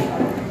said no.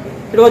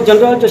 It was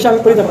general जशें आमी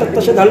पळय धाडटात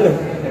तशें धाडलें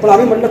पण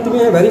आमी म्हटलें तुमी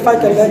हें व्हेरीफाय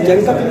केलें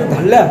जेंकां तुमी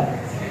धाडल्या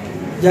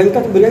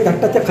जेंकां भुरग्यांक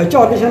धाडटात ते खंयच्या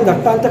ऑर्गनायजेशन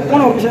धाडटा आनी ते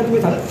कोण ऑर्गनायजेशन तुमी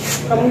धाडटा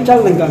काय म्हणून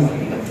विचारलें तांकां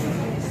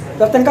आमी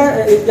तर तांकां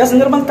ह्या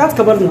संदर्भांत कांयच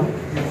खबर ना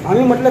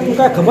आमी म्हटलें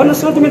तुमकां खबर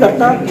नासतना तुमी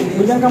धाडटा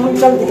भुरग्यांक म्हणून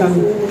विचारलें तिका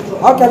आमी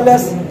हांव केल्लें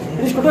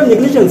इट इज टोटल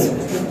नेग्लिजन्स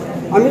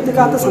आमी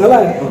तिका आतां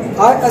सांगलां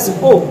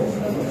ISO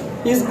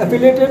is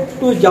affiliated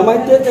to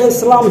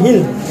Jamaat-e-Islam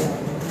Hind,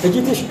 which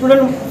is the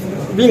student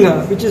wing,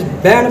 which is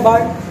banned by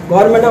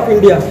government of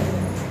India.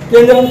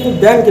 केंद्रान ती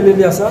बॅन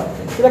केलेली आसा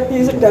कित्याक ती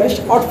is a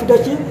terrorist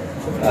आउटफिटाची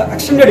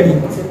extended wing.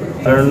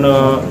 कारण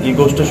ही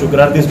गोष्ट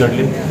शुक्रार दीस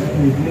घडली.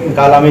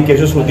 काल आमी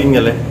केशव स्मृतीन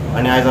गेले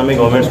आनी आयज आमी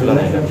गव्हर्मेंट स्कुलान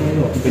आयले.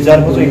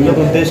 विचारपाचो इतलोच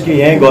उद्देश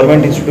की हें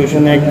गव्हर्मेंट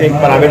इन्स्टिट्यूशन एक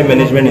प्रायवेट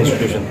मॅनेजमेंट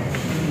इन्स्टिट्यूशन.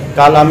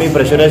 काल आमी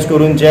प्रेशरायज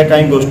करून जे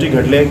काही गोष्टी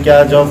घडले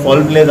क्या जो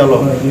फॉल प्ले जालो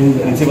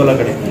प्रिंसिपला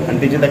कडेन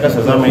आनी तेजी ताका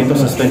सजा मेळ्ळी तो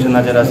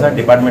सस्पेन्शनाचेर आसा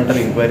डिपार्टमेंटल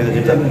इन्क्वायरी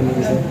ताचेर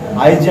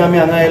जाता. आयज जे आमी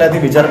हांगा आयला ती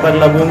विचारपाक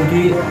लागून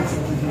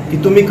की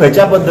तुमी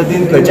खंयच्या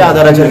पद्दतीन खंयच्या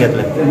आदाराचेर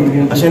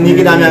घेतले अशें न्ही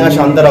की आमी हांगा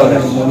शांत रावले.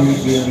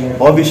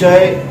 हो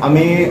विशय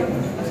आमी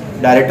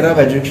डायरेक्टर ऑफ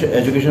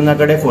एज्युकेशना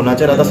कडेन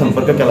फोनाचेर आतां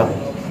संपर्क केला.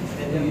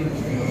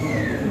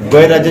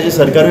 गोंय राज्याची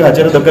सरकारूय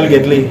हाचेर दखल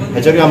घेतली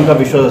हेचेरूय आमकां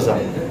विश्वास आसा.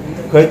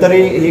 खंय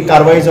तरी ही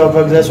कारवाई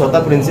जावपाक जाय. स्वता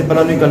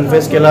प्रिंसिपलांनी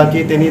कन्फेस केला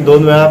की तेणी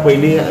 2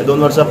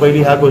 वर्सां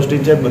पयलीं ह्या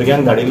गोश्टींचेर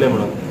भुरग्यांक धाडिल्ले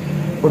म्हणून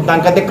पूण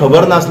तांकां ते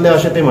खबर नासले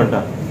अशें ते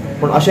म्हणटा.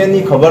 पूण अशें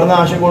न्ही खबर ना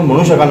अशें कोण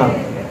म्हणूं शकना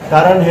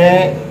कारण हे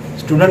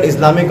student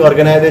Islamic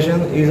organisation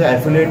is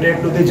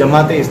affiliated to the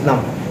जमात-ए-इस्लाम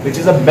which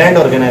is a band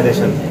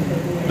organisation.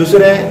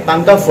 दुसरें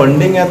तांकां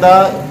फंडींग येता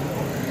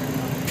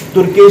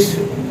तुर्कीश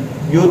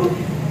यूथ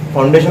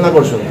फावंडेशना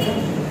कडसून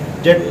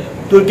जे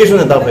तुर्कीसून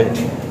येता पळय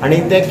आनी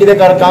ते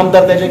कितें काम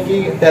तर तेजें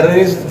की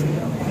टेररिस्ट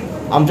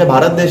आमच्या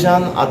भारत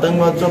देशान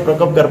आतंकवादचो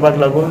प्रकोप करपाक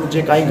लागून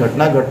जे काही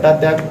घटना घडटात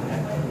त्या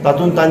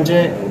तातूंत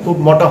तांचे खूब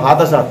मोठो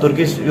हात आसा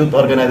तुर्कीश यूथ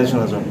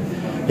ऑर्गनायजेशनाचो.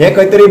 हे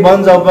खंय तरी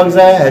बंद जावपाक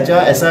जाय. ह्याच्या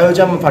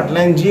SIOच्या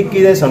फाटल्यान जी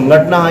कितें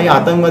संघटना आहा ही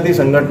आतंकवादी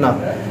संघटना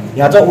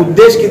ह्याचो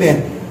उद्देश कितें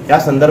ह्या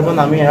संदर्भात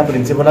आमी ह्या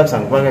प्रिंसिपलाक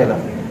सांगपाक आयला.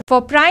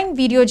 For Prime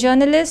video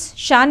journalist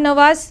Shan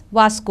Nawaz,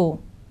 Vasco.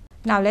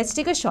 Now let's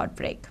take a short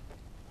break.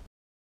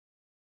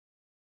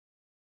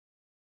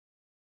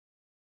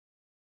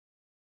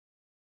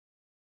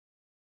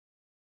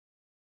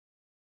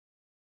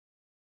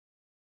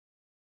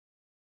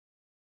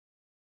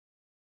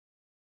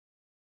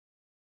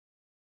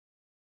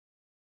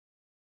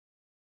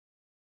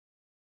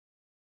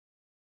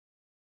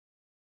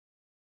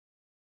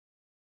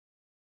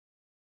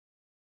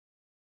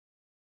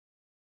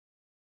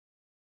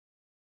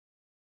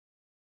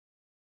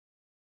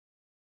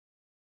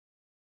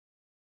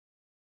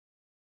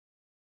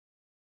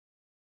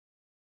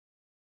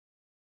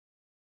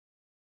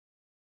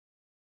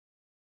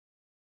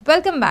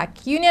 Welcome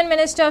back. Union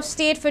Minister of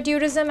State for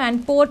Tourism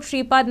and Port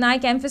Shripad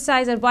Naik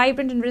emphasized that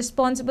vibrant and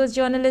responsible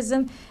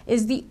journalism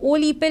is the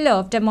only pillar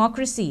of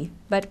democracy,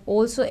 but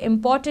also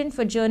important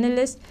for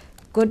journalists'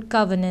 good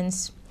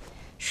governance.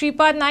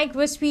 Shripad Naik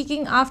was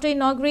speaking after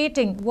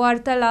inaugurating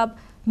Vartalab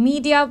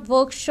media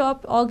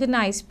workshop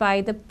organized by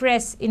the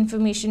Press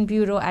Information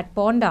Bureau at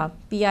Ponda.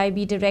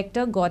 PIB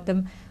Director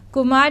Gautam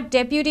Kumar,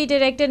 Deputy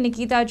Director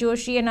Nikita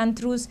Joshi and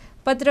Antru's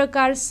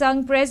Patrakar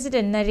Sangh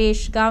President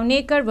Naresh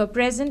Gawnekar were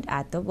present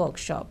at the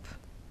workshop.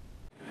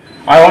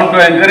 I want to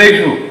encourage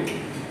you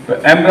to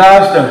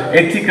embrace the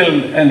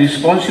ethical and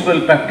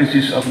responsible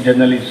practices of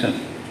journalism.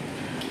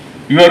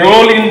 Your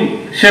role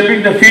in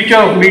shaping the future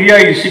of media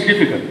is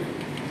significant.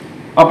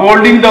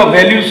 Upholding the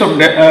values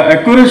of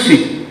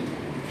accuracy,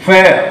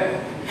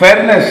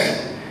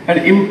 fairness and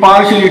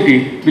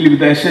impartiality will be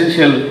the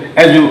essential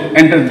as you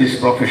enter this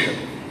profession.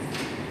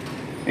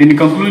 In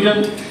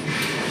conclusion,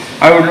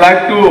 I would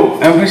like to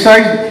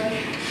emphasize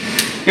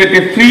that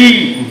a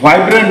free,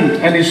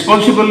 vibrant and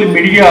responsible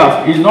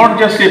media is not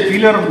just a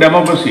pillar of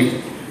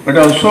democracy, but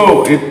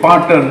also a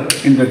partner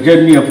in the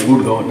journey of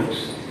good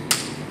governance.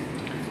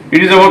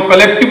 It is our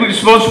collective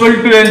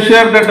responsibility to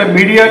ensure that the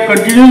media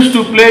continues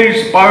to play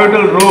its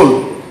pivotal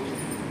role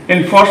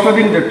in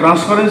fostering the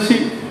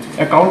transparency,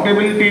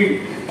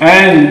 accountability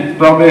and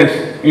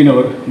progress in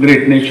our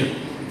great nation.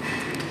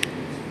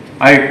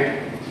 I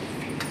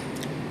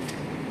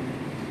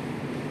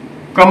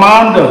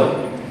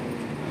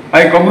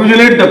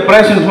congratulate the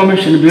Press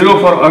Information Bureau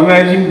for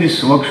organizing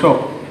this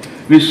workshop,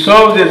 which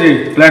serves as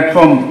a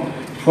platform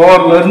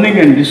for learning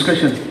and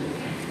discussion.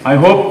 I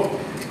hope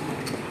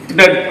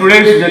that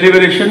today's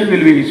deliberation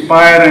will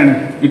inspire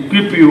and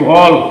equip you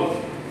all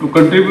to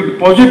contribute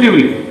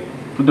positively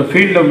to the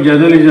field of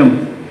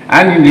journalism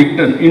and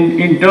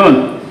in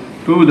turn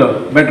to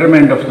the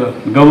betterment of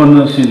the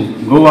governance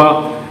in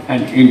Goa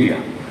and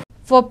India.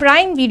 For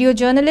Prime Video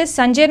journalist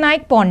Sanjay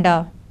Naik,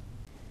 Ponda.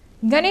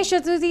 Ganesh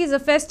Chaturthi is a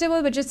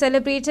festival which is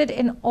celebrated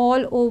in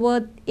all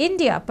over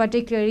India,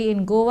 particularly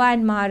in Goa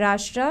and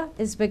Maharashtra,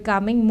 is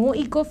becoming more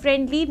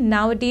eco-friendly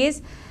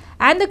nowadays,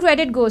 and the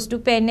credit goes to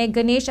Penne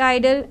Ganesh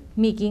Idol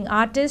making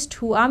artists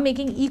who are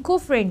making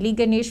eco-friendly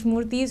Ganesh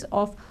Murtis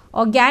of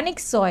organic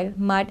soil,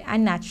 mud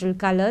and natural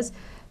colors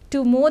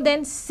to more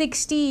than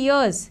 60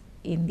 years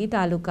in the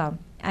taluka.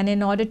 And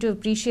in order to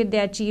appreciate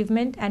their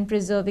achievement and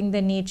preserving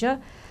the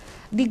nature,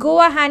 the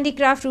Goa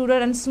Handicraft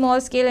Rural and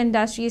Small Scale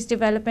Industries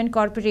Development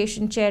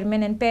Corporation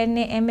Chairman and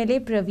Perne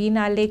MLA Praveen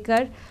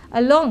Alekar,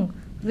 along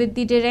with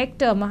the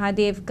Director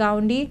Mahadev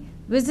Gaundi,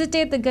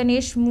 visited the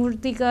Ganesh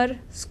Murtikar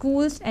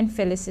schools and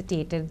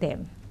felicitated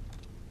them.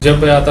 जे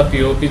पळय आता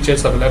पीओपीचे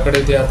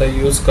सगळ्याकडे ते आता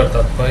use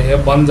करतात पळय हे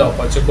बंद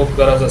जावपाची खूप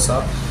गरज आसा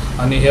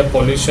आणि हे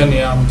पॉल्युशन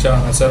हे आमच्या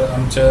हांगासर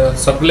आमच्या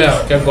सगळ्या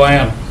अख्ख्या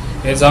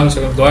गोंयांत हे जावंक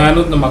शकता.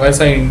 गोंयानूच न्हू म्हाका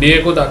दिसता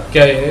इंडियेकूच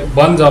अख्ख्या हे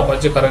बंद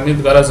जावपाची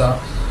खऱ्यांनीच गरज आसा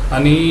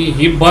आणि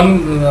ही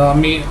बंद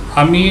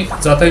आमी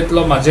जाता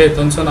तितलो म्हाज्या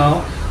हितूनसून हांव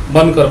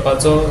बंद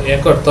करपाचो हे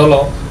करतलो.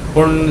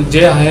 पूण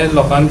जे हांवें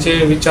लोकांचे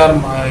विचार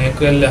हे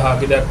केल्ले आहा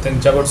कित्याक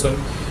तेंच्या कडसून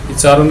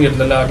विचारून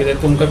घेतलेले आहा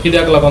कित्याक तुमकां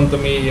कित्याक लागून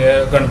तुमी हे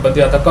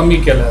गणपती आतां कमी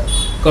केल्यात,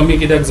 कमी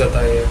कित्याक जाता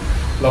हे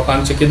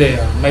लोकांचे कितें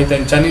या मागीर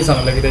तेंच्यांनी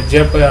सांगलें कितें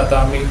जे पळय आतां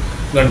आमी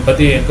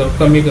गणपती हे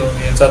कमी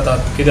हे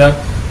जातात कित्याक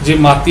जी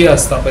माती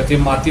आसता पळय ती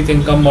माती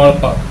तांकां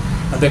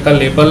मळपाक ताका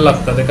लेबल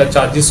लागता, ताका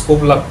चार्जीस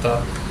खूब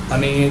लागता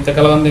आणि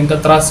ताका लागून तांकां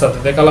त्रास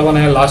जाता. ताका लागून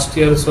हांवें लास्ट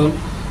इयरसून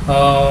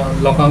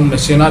लोकांक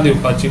मशिनां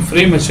दिवपाची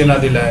फ्री मशिनां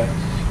दिल्या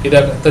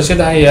कित्याक तशेंच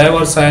हांवें ह्या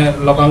वर्सा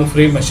लोकांक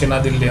फ्री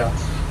मशिनां दिल्ली आहा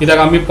कित्याक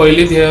आमी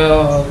पयलींच हे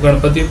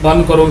गणपती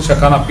बंद करूंक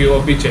शकना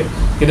पीओपीचे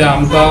कित्याक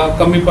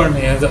आमकां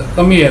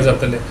कमी हे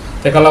जातले.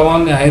 ताका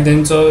लागून हांवें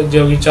तेंचो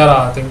जे विचार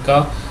आहा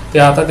तांकां ते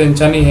आतां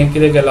तेंच्यांनी हें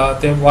कितें केलां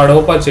तें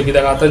वाडोवपाचें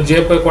कित्याक आतां जे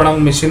पळय कोणाक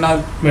मशिनां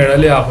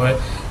मेळ्ळली आहा पळय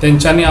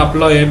तेंच्यांनी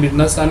आपलो हे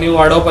बिजनस आनी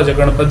वाडोवपाचें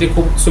गणपती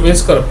खूब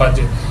सुबेज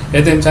करपाचे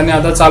हे तेंच्यांनी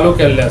आतां चालू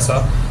केल्लें आसा.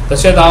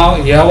 तशेंच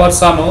हांव ह्या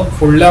वर्सा न्हू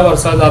फुडल्या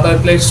वर्सा जाता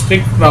तितले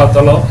स्ट्रिक्ट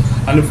रावतलो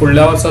आनी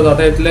फुडल्या वर्सा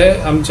जाता तितले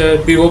आमचे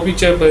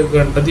पीओपीचे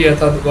गणपती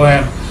येतात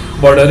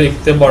गोंयांत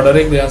बॉर्डरीक ते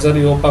बॉर्डरीक हांगासर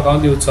येवपाक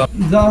हांव दिवचो.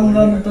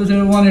 जावन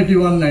तशें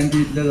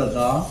 180-190 इतलें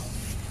जाता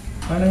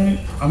आनी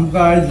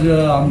आमकां आयज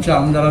आमच्या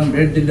आमदारान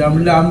भेट दिली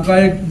म्हणल्यार आमकां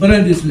एक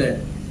बरें दिसलें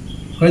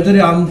खंय तरी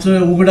आमचो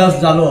उगडास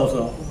जालो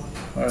असो.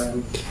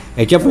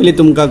 हेच्या पयलीं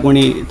तुमकां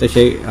कोणी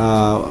तशें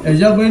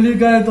हेच्या पयलीं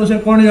काय तशें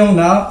कोण येवंक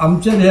ना.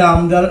 आमचेच हे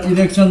आमदार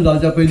इलेक्शन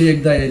जावच्या पयलीं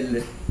एकदां येयल्ले.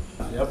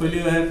 ह्या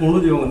पयलीं हांवें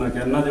कोणूच येवंक ना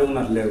केन्नाच येवंक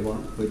नासले कोण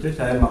खंयचे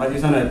शाळेन म्हाका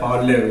दिसना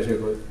पावल्ले कशें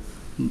खंय.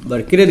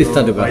 बरें कितें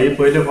दिसता तुका? भाई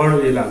पयले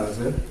फावट येयला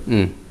हांगासर.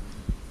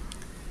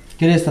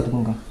 कितें दिसता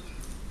तुमकां?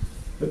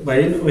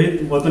 भाईन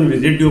वचून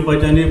विजीट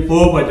दिवपाचें आनी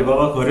पळोवपाचें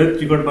बाबा खरेंच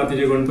चिकट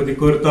मातयेचे गणपती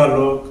करता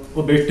लोक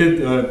बेश्टेच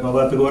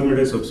बाबा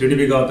गव्हर्मेंट सबसिडी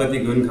बी गावता ती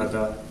घेवन खाता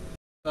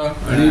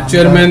आनी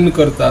चेअरमॅन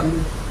करता.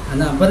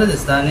 ना बरें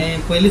दिसता आनी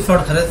पयलींच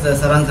फावट खरेंच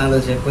सरान सांगलें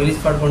तशें पयलींच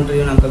फावट कोण तरी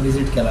येवन आमकां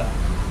विजीट केला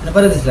आनी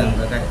बरें दिसलें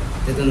आमकां काय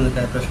तितून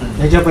काय प्रश्न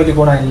ना. हेच्या पयलीं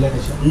कोण आयिल्ले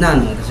तशें ना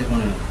तशें कोण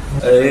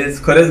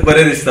खरेंच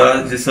बरें दिसता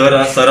जे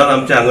सरान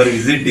आमच्या हांगा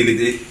विजीट दिली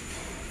ती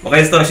म्हाका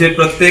दिसता अशें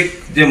प्रत्येक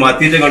जे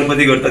मातयेचे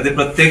गणपती करता ते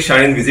प्रत्येक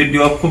शाळेन व्हिजीट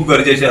दिवप खूब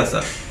गरजेचें आसा.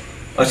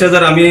 अशें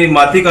जर आमी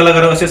माती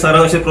कलाकारांक अशें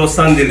सरांक अशें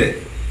प्रोत्साहन दिलें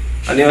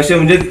आनी अशें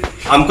म्हणजे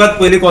आमकांच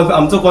पयलीं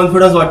आमचो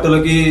कॉन्फिडन्स वाडटलो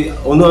की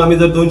अंदू आमी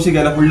जर 200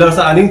 केला फुडल्या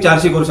वर्सा आनीक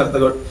 400 करूं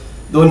शकता,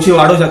 200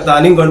 वाडोवंक शकता,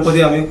 आनीक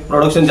गणपती आमी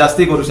प्रोडक्शन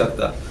जास्ती करूं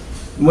शकता.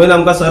 मेन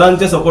आमकां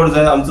सरांचे सपोर्ट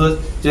जाय, आमचो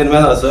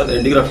चेअरमॅन आसा सर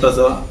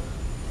हँडीक्राफ्टाचो,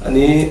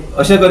 आनी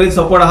अशें करीत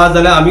सपोर्ट आहा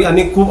जाल्यार आमी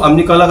आनी खूब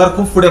आमचे कलाकार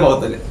खूब फुडें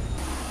पावतले.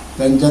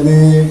 तेंच्यांनी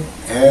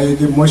हे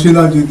जी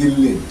मशिनां जी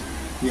दिल्ली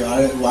ही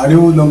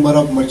वाडीव नंबर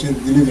ऑफ मशीन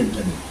दिली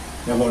तेंच्यांनी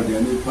ह्या फावटी,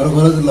 आनी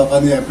खरोखरच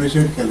लोकांनी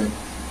एप्रिशिएट केलें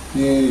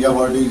की ह्या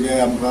फावटी जे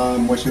आमकां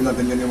मशिनां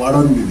तेंच्यांनी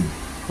वाडोवन दिली.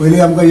 पयलीं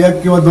आमकां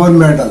 1 किंवा 2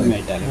 मेळटाले,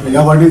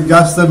 ह्या फावटी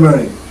जास्त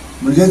मेळ्ळी,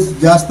 म्हणजे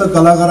जास्त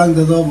कलाकारांक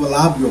तेजो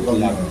लाभ घेवपाक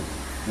मेळ्ळो.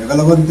 हेका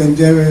लागून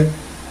तेंचे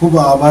खूब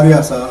आभारी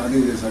आसा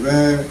आनी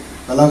सगळे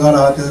कलाकार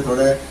आहा ते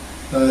थोडे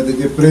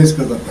तेजे प्रेज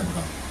करतात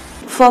तांकां.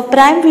 For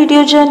Prime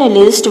Video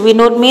journalist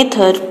Vinod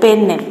Methar,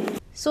 Penne.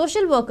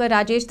 Social worker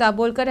Rajesh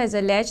Dabolkar has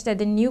alleged that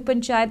the new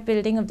Panchayat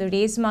building of the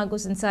Race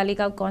Margos in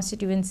Saligao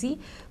constituency,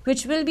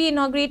 which will be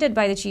inaugurated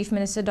by the Chief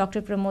Minister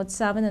Dr. Pramod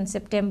Sawant on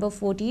September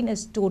 14,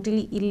 is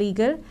totally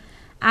illegal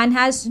and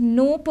has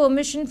no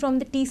permission from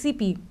the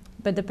TCP.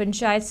 But the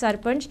Panchayat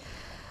Sarpanch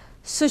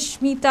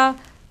Sushmita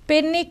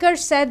Pennekar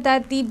said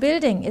that the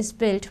building is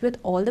built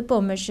with all the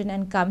permission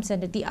and comes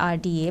under the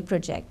RDA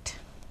project.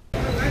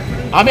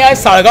 आम्ही आज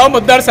साळगाव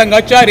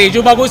मतदारसंघाच्या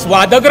रेजू मागूस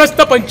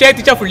वादग्रस्त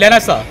पंचायतीच्या फुडल्यान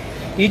आसा.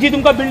 ही जी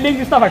तुमकां building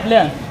दिसता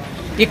फाटल्यान,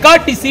 एका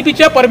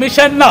TCPच्या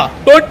परमिशन ना,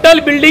 टोटल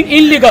बिल्डींग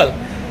इनलिगल,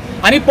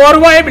 आनी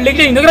परवा हे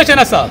बिल्डींगचें इनॉग्रेशन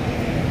आसा.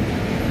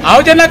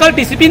 हांव जेन्ना काल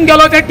TCPन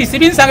गेलो त्या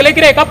TCPन सांगलें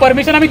की एका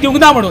परमिशन आमी दिवंक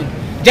ना म्हणून.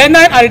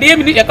 जेन्ना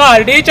एका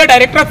RDAच्या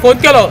डायरेक्टराक फोन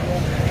केलो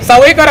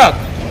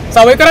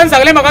सावयकरान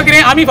सांगलें म्हाका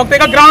कितें आमी फक्त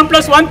एका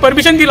ground+1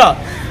 परमिशन दिला,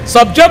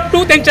 सब्जेक्ट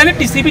टू तेंच्यांनी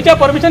TCPच्या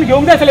परमिशन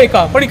घेवंक जाय आसलें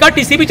एका, पण एका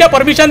TCPच्या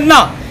परमिशन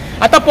ना.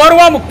 आता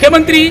परवा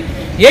मुख्यमंत्री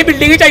हे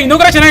बिल्डिंगेच्या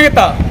इनॉग्रेशनाक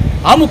येता.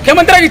 हांव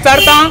मुख्यमंत्र्याक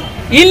विचारता,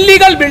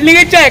 इनलिगल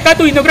बिल्डिंगेच्या हेका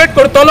तूं इनॉग्रेट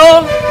करतलो?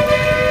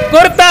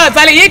 करता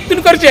जाल्यार एक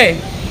तूं करचें,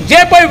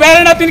 जे पळय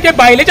वेळान तुवें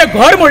बायलेचें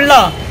घर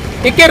मोडलां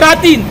एके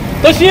रातीन,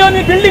 तशी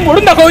आनी बिल्डींग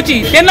मोडून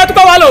दाखोवची, तेन्ना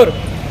तुका वालोर.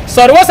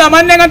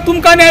 सर्वसामान्यांक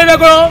तुमकां न्याय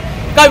वेगळो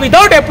काय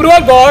विदाउट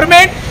एप्रुवल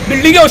गव्हर्नमेंट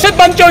बिल्डिंगी अश्योच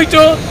बांदच्यो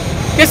वयच्यो,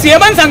 ते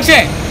सीएमान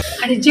सांगचें.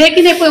 आणि जे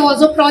कितें पळय हो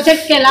जो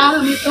प्रोजेक्ट केला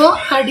आमी तो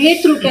RDA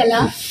थ्रू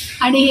केला,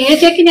 आणि हे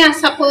जे कितें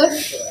आसा पळय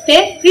ते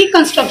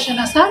रिकन्स्ट्रक्शन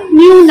आसा,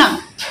 न्यू ना.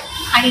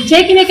 आणि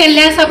जे कितें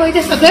केल्लें आसा पळय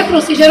ते सगळे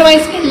प्रोसिजर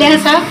वायज केल्लें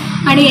आसा.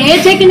 आणि हे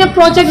जे कितें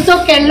प्रोजेक्ट जो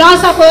केल्लो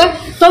आसा पळय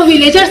तो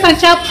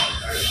विलेजर्सांच्या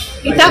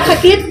हिता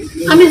खातीर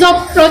आमी जो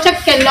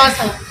प्रोजेक्ट केल्लो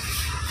आसा.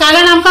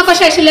 कारण आमकां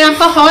कशें आशिल्लें,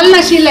 आमकां हॉल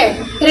नाशिल्ले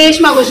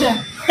रेश मागोशान,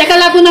 ताका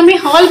लागून आमी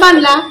हॉल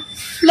बांदला.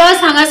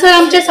 प्लस हांगासर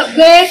आमचे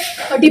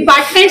सगळे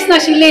डिपार्टमेंट्स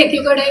नाशिल्ले एकी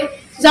कडेन,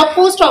 जावं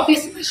पोस्ट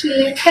ऑफिस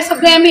आशिल्ले, हे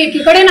सगळे आमी एकी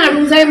कडेन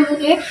हाडूंक जाय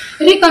म्हणून हे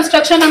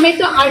रिकन्स्ट्रक्शन आमी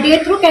RDA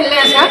थ्रू केल्लें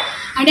आसा.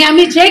 आणि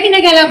आमी जे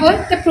कितें केलां पळय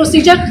ते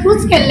प्रोसिजर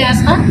थ्रूच केल्लें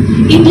आसा,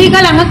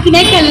 इनलिगल हांगा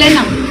कितेंय केल्लें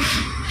ना.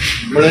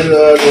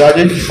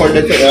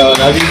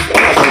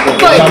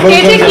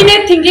 तेजें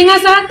कितें थिंकींग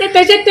आसा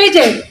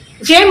तेजें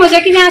जे म्हजें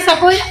कितें आसा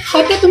पळय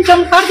हांव तें तुमच्या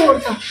मुखार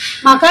दवरता.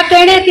 म्हाका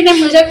तेणें कितें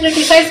म्हजें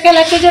क्रिटिसायज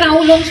केलां तेजेर हांव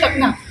उलोवंक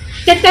शकना,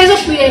 तेजो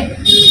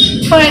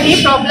पळय न्ही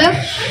प्रॉब्लम.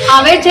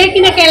 हांवें जें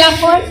कितें केलां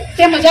पळय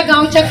ते म्हज्या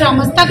गांवच्या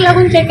ग्रामस्थाक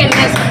लागून जें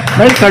केल्लें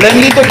आसा.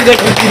 सडनली तो कितें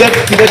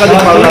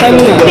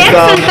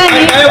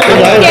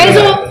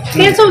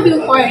तेजो व्यू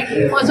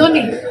पॉयंट म्हजो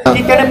न्ही.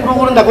 ताणें प्रूव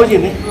करून दाखोवची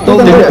न्ही,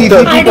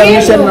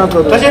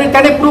 तशें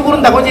ताणें प्रूव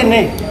करून दाखोवची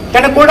न्ही,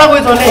 ताणें कोर्टाक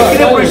वयचो न्ही,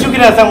 कितें इश्यू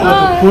कितें आसा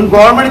म्हणून.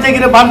 गव्हर्नमेंट जें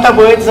कितें बांदता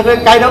पळय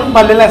सगळें कायद्यान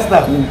बांदलेलें आसता,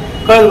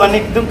 कळ्ळें आनी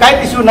तितून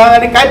कांयच इश्यू ना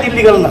आनी कांयच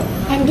इलिगल ना.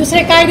 आनी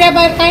दुसरे कायद्या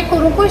भायर कांय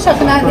करूंकूय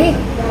शकना न्ही.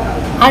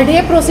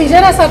 RDA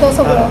प्रोसिजर आसा तो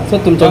सगळो. सो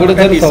तुमचे कडेन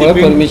जर सगळे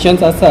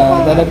परमिशन्स आसा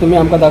जाल्यार तुमी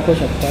आमकां दाखोवंक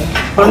शकता.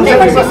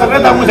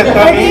 सगळें दाखोवंक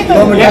शकता.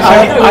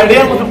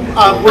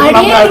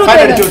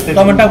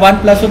 तो म्हणटा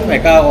 1+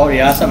 हेका हे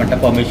आसा म्हणटा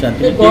परमिशन.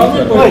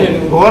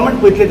 गव्हर्नमेंट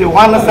पळयतले ते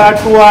 1 आसा,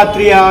 2 आहा,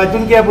 3 आहा,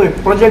 हितून कितें पळय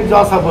प्रोजेक्ट जो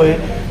आसा पळय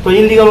तो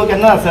इनलिगल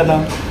केन्ना आसना.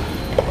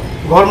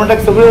 गव्हर्नमेंटाक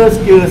सगळ्यो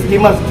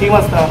स्कीम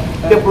आसता,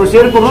 ते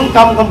प्रोसिजर करून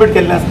काम कंप्लीट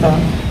केल्लें आसता.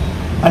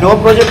 आनी हो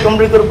प्रोजेक्ट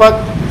कंप्लीट करपाक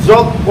जो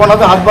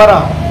कोणाचो हातभार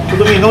आहा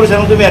तुम्ही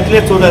इनोव्हेशन तुम्ही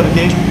ॲटलीस्ट 14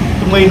 तारखे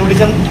तुमकां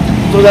इन्व्हिटेशन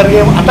 14 तारखे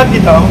आतांच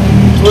दिता.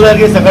 14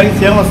 तारखे सकाळी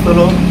सेम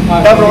आसतलो.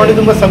 त्या प्रमाणे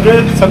तुमकां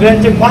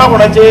सगळ्यांचे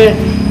कोणाचे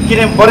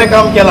कितें बरें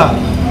काम केलां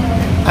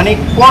आनी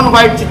कोण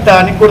वायट चित्ता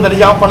आनी कोण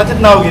जाल्यार हांव कोणाचेंच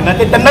नांव घेयना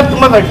ते तेन्नाच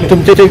तुमकां कळटलें.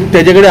 तुमचे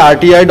तेजे कडेन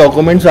RTI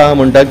डॉक्युमेंट्स आहा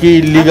म्हणटा की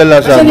इलिगल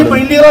आसा.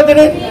 इलिगल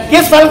तेणें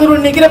केस फायल करून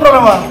न्ही, कितें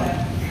प्रॉब्लेम आहा?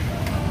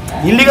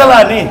 इलिगल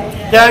आहा न्ही,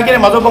 त्या कितें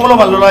म्हाजो बंगलो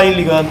मारलेलो आहा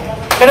इलिगल,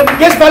 तेणें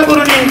केस फायल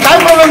करून न्ही, काय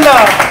प्रॉब्लेम ना.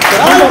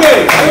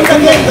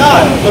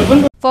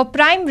 For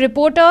Prime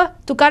reporter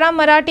Tukaram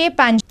Marathe,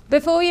 Panjab.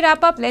 Before we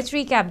wrap up, let's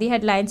recap the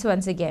headlines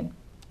once again.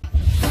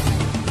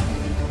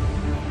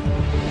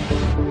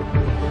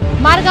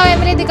 Margao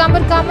MLA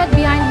Digambar Kamath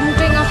behind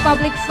looting of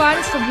public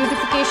funds for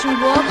beautification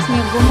works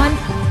near Woman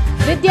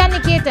Vidya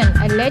Niketan,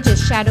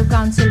 alleges Shadow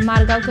Council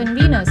Margao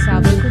convener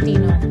Saval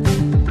Coutinho.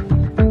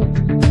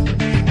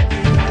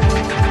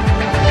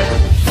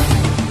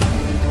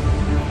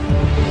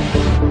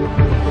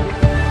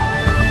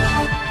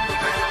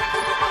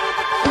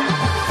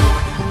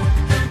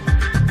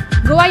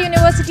 Goa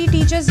University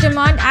teachers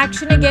demand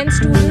action against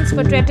students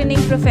for threatening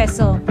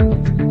professor.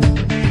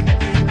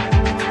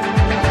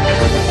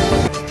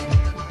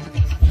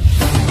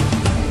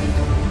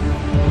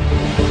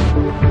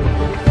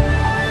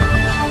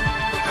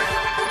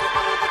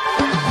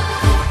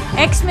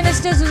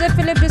 Ex-Minister Jose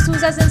Philip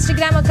D'Souza's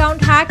Instagram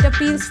account hacked,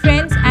 appeals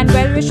friends and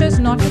well-wishers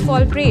not to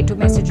fall prey to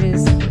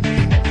messages.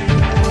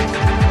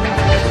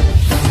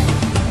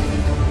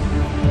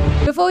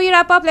 Before we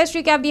wrap up, let's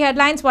recap the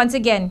headlines once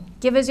again.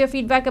 Give us your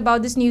feedback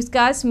about this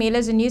newscast. Mail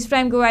us at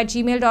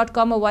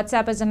newsprimegoa@gmail.com or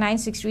WhatsApp us at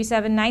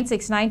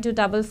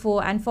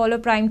 9637969244 and follow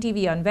Prime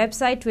TV on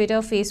website, Twitter,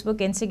 Facebook,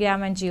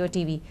 Instagram and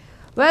GeoTV.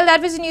 Well,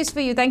 that was the news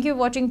for you. Thank you for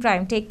watching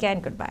Prime. Take care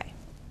and goodbye.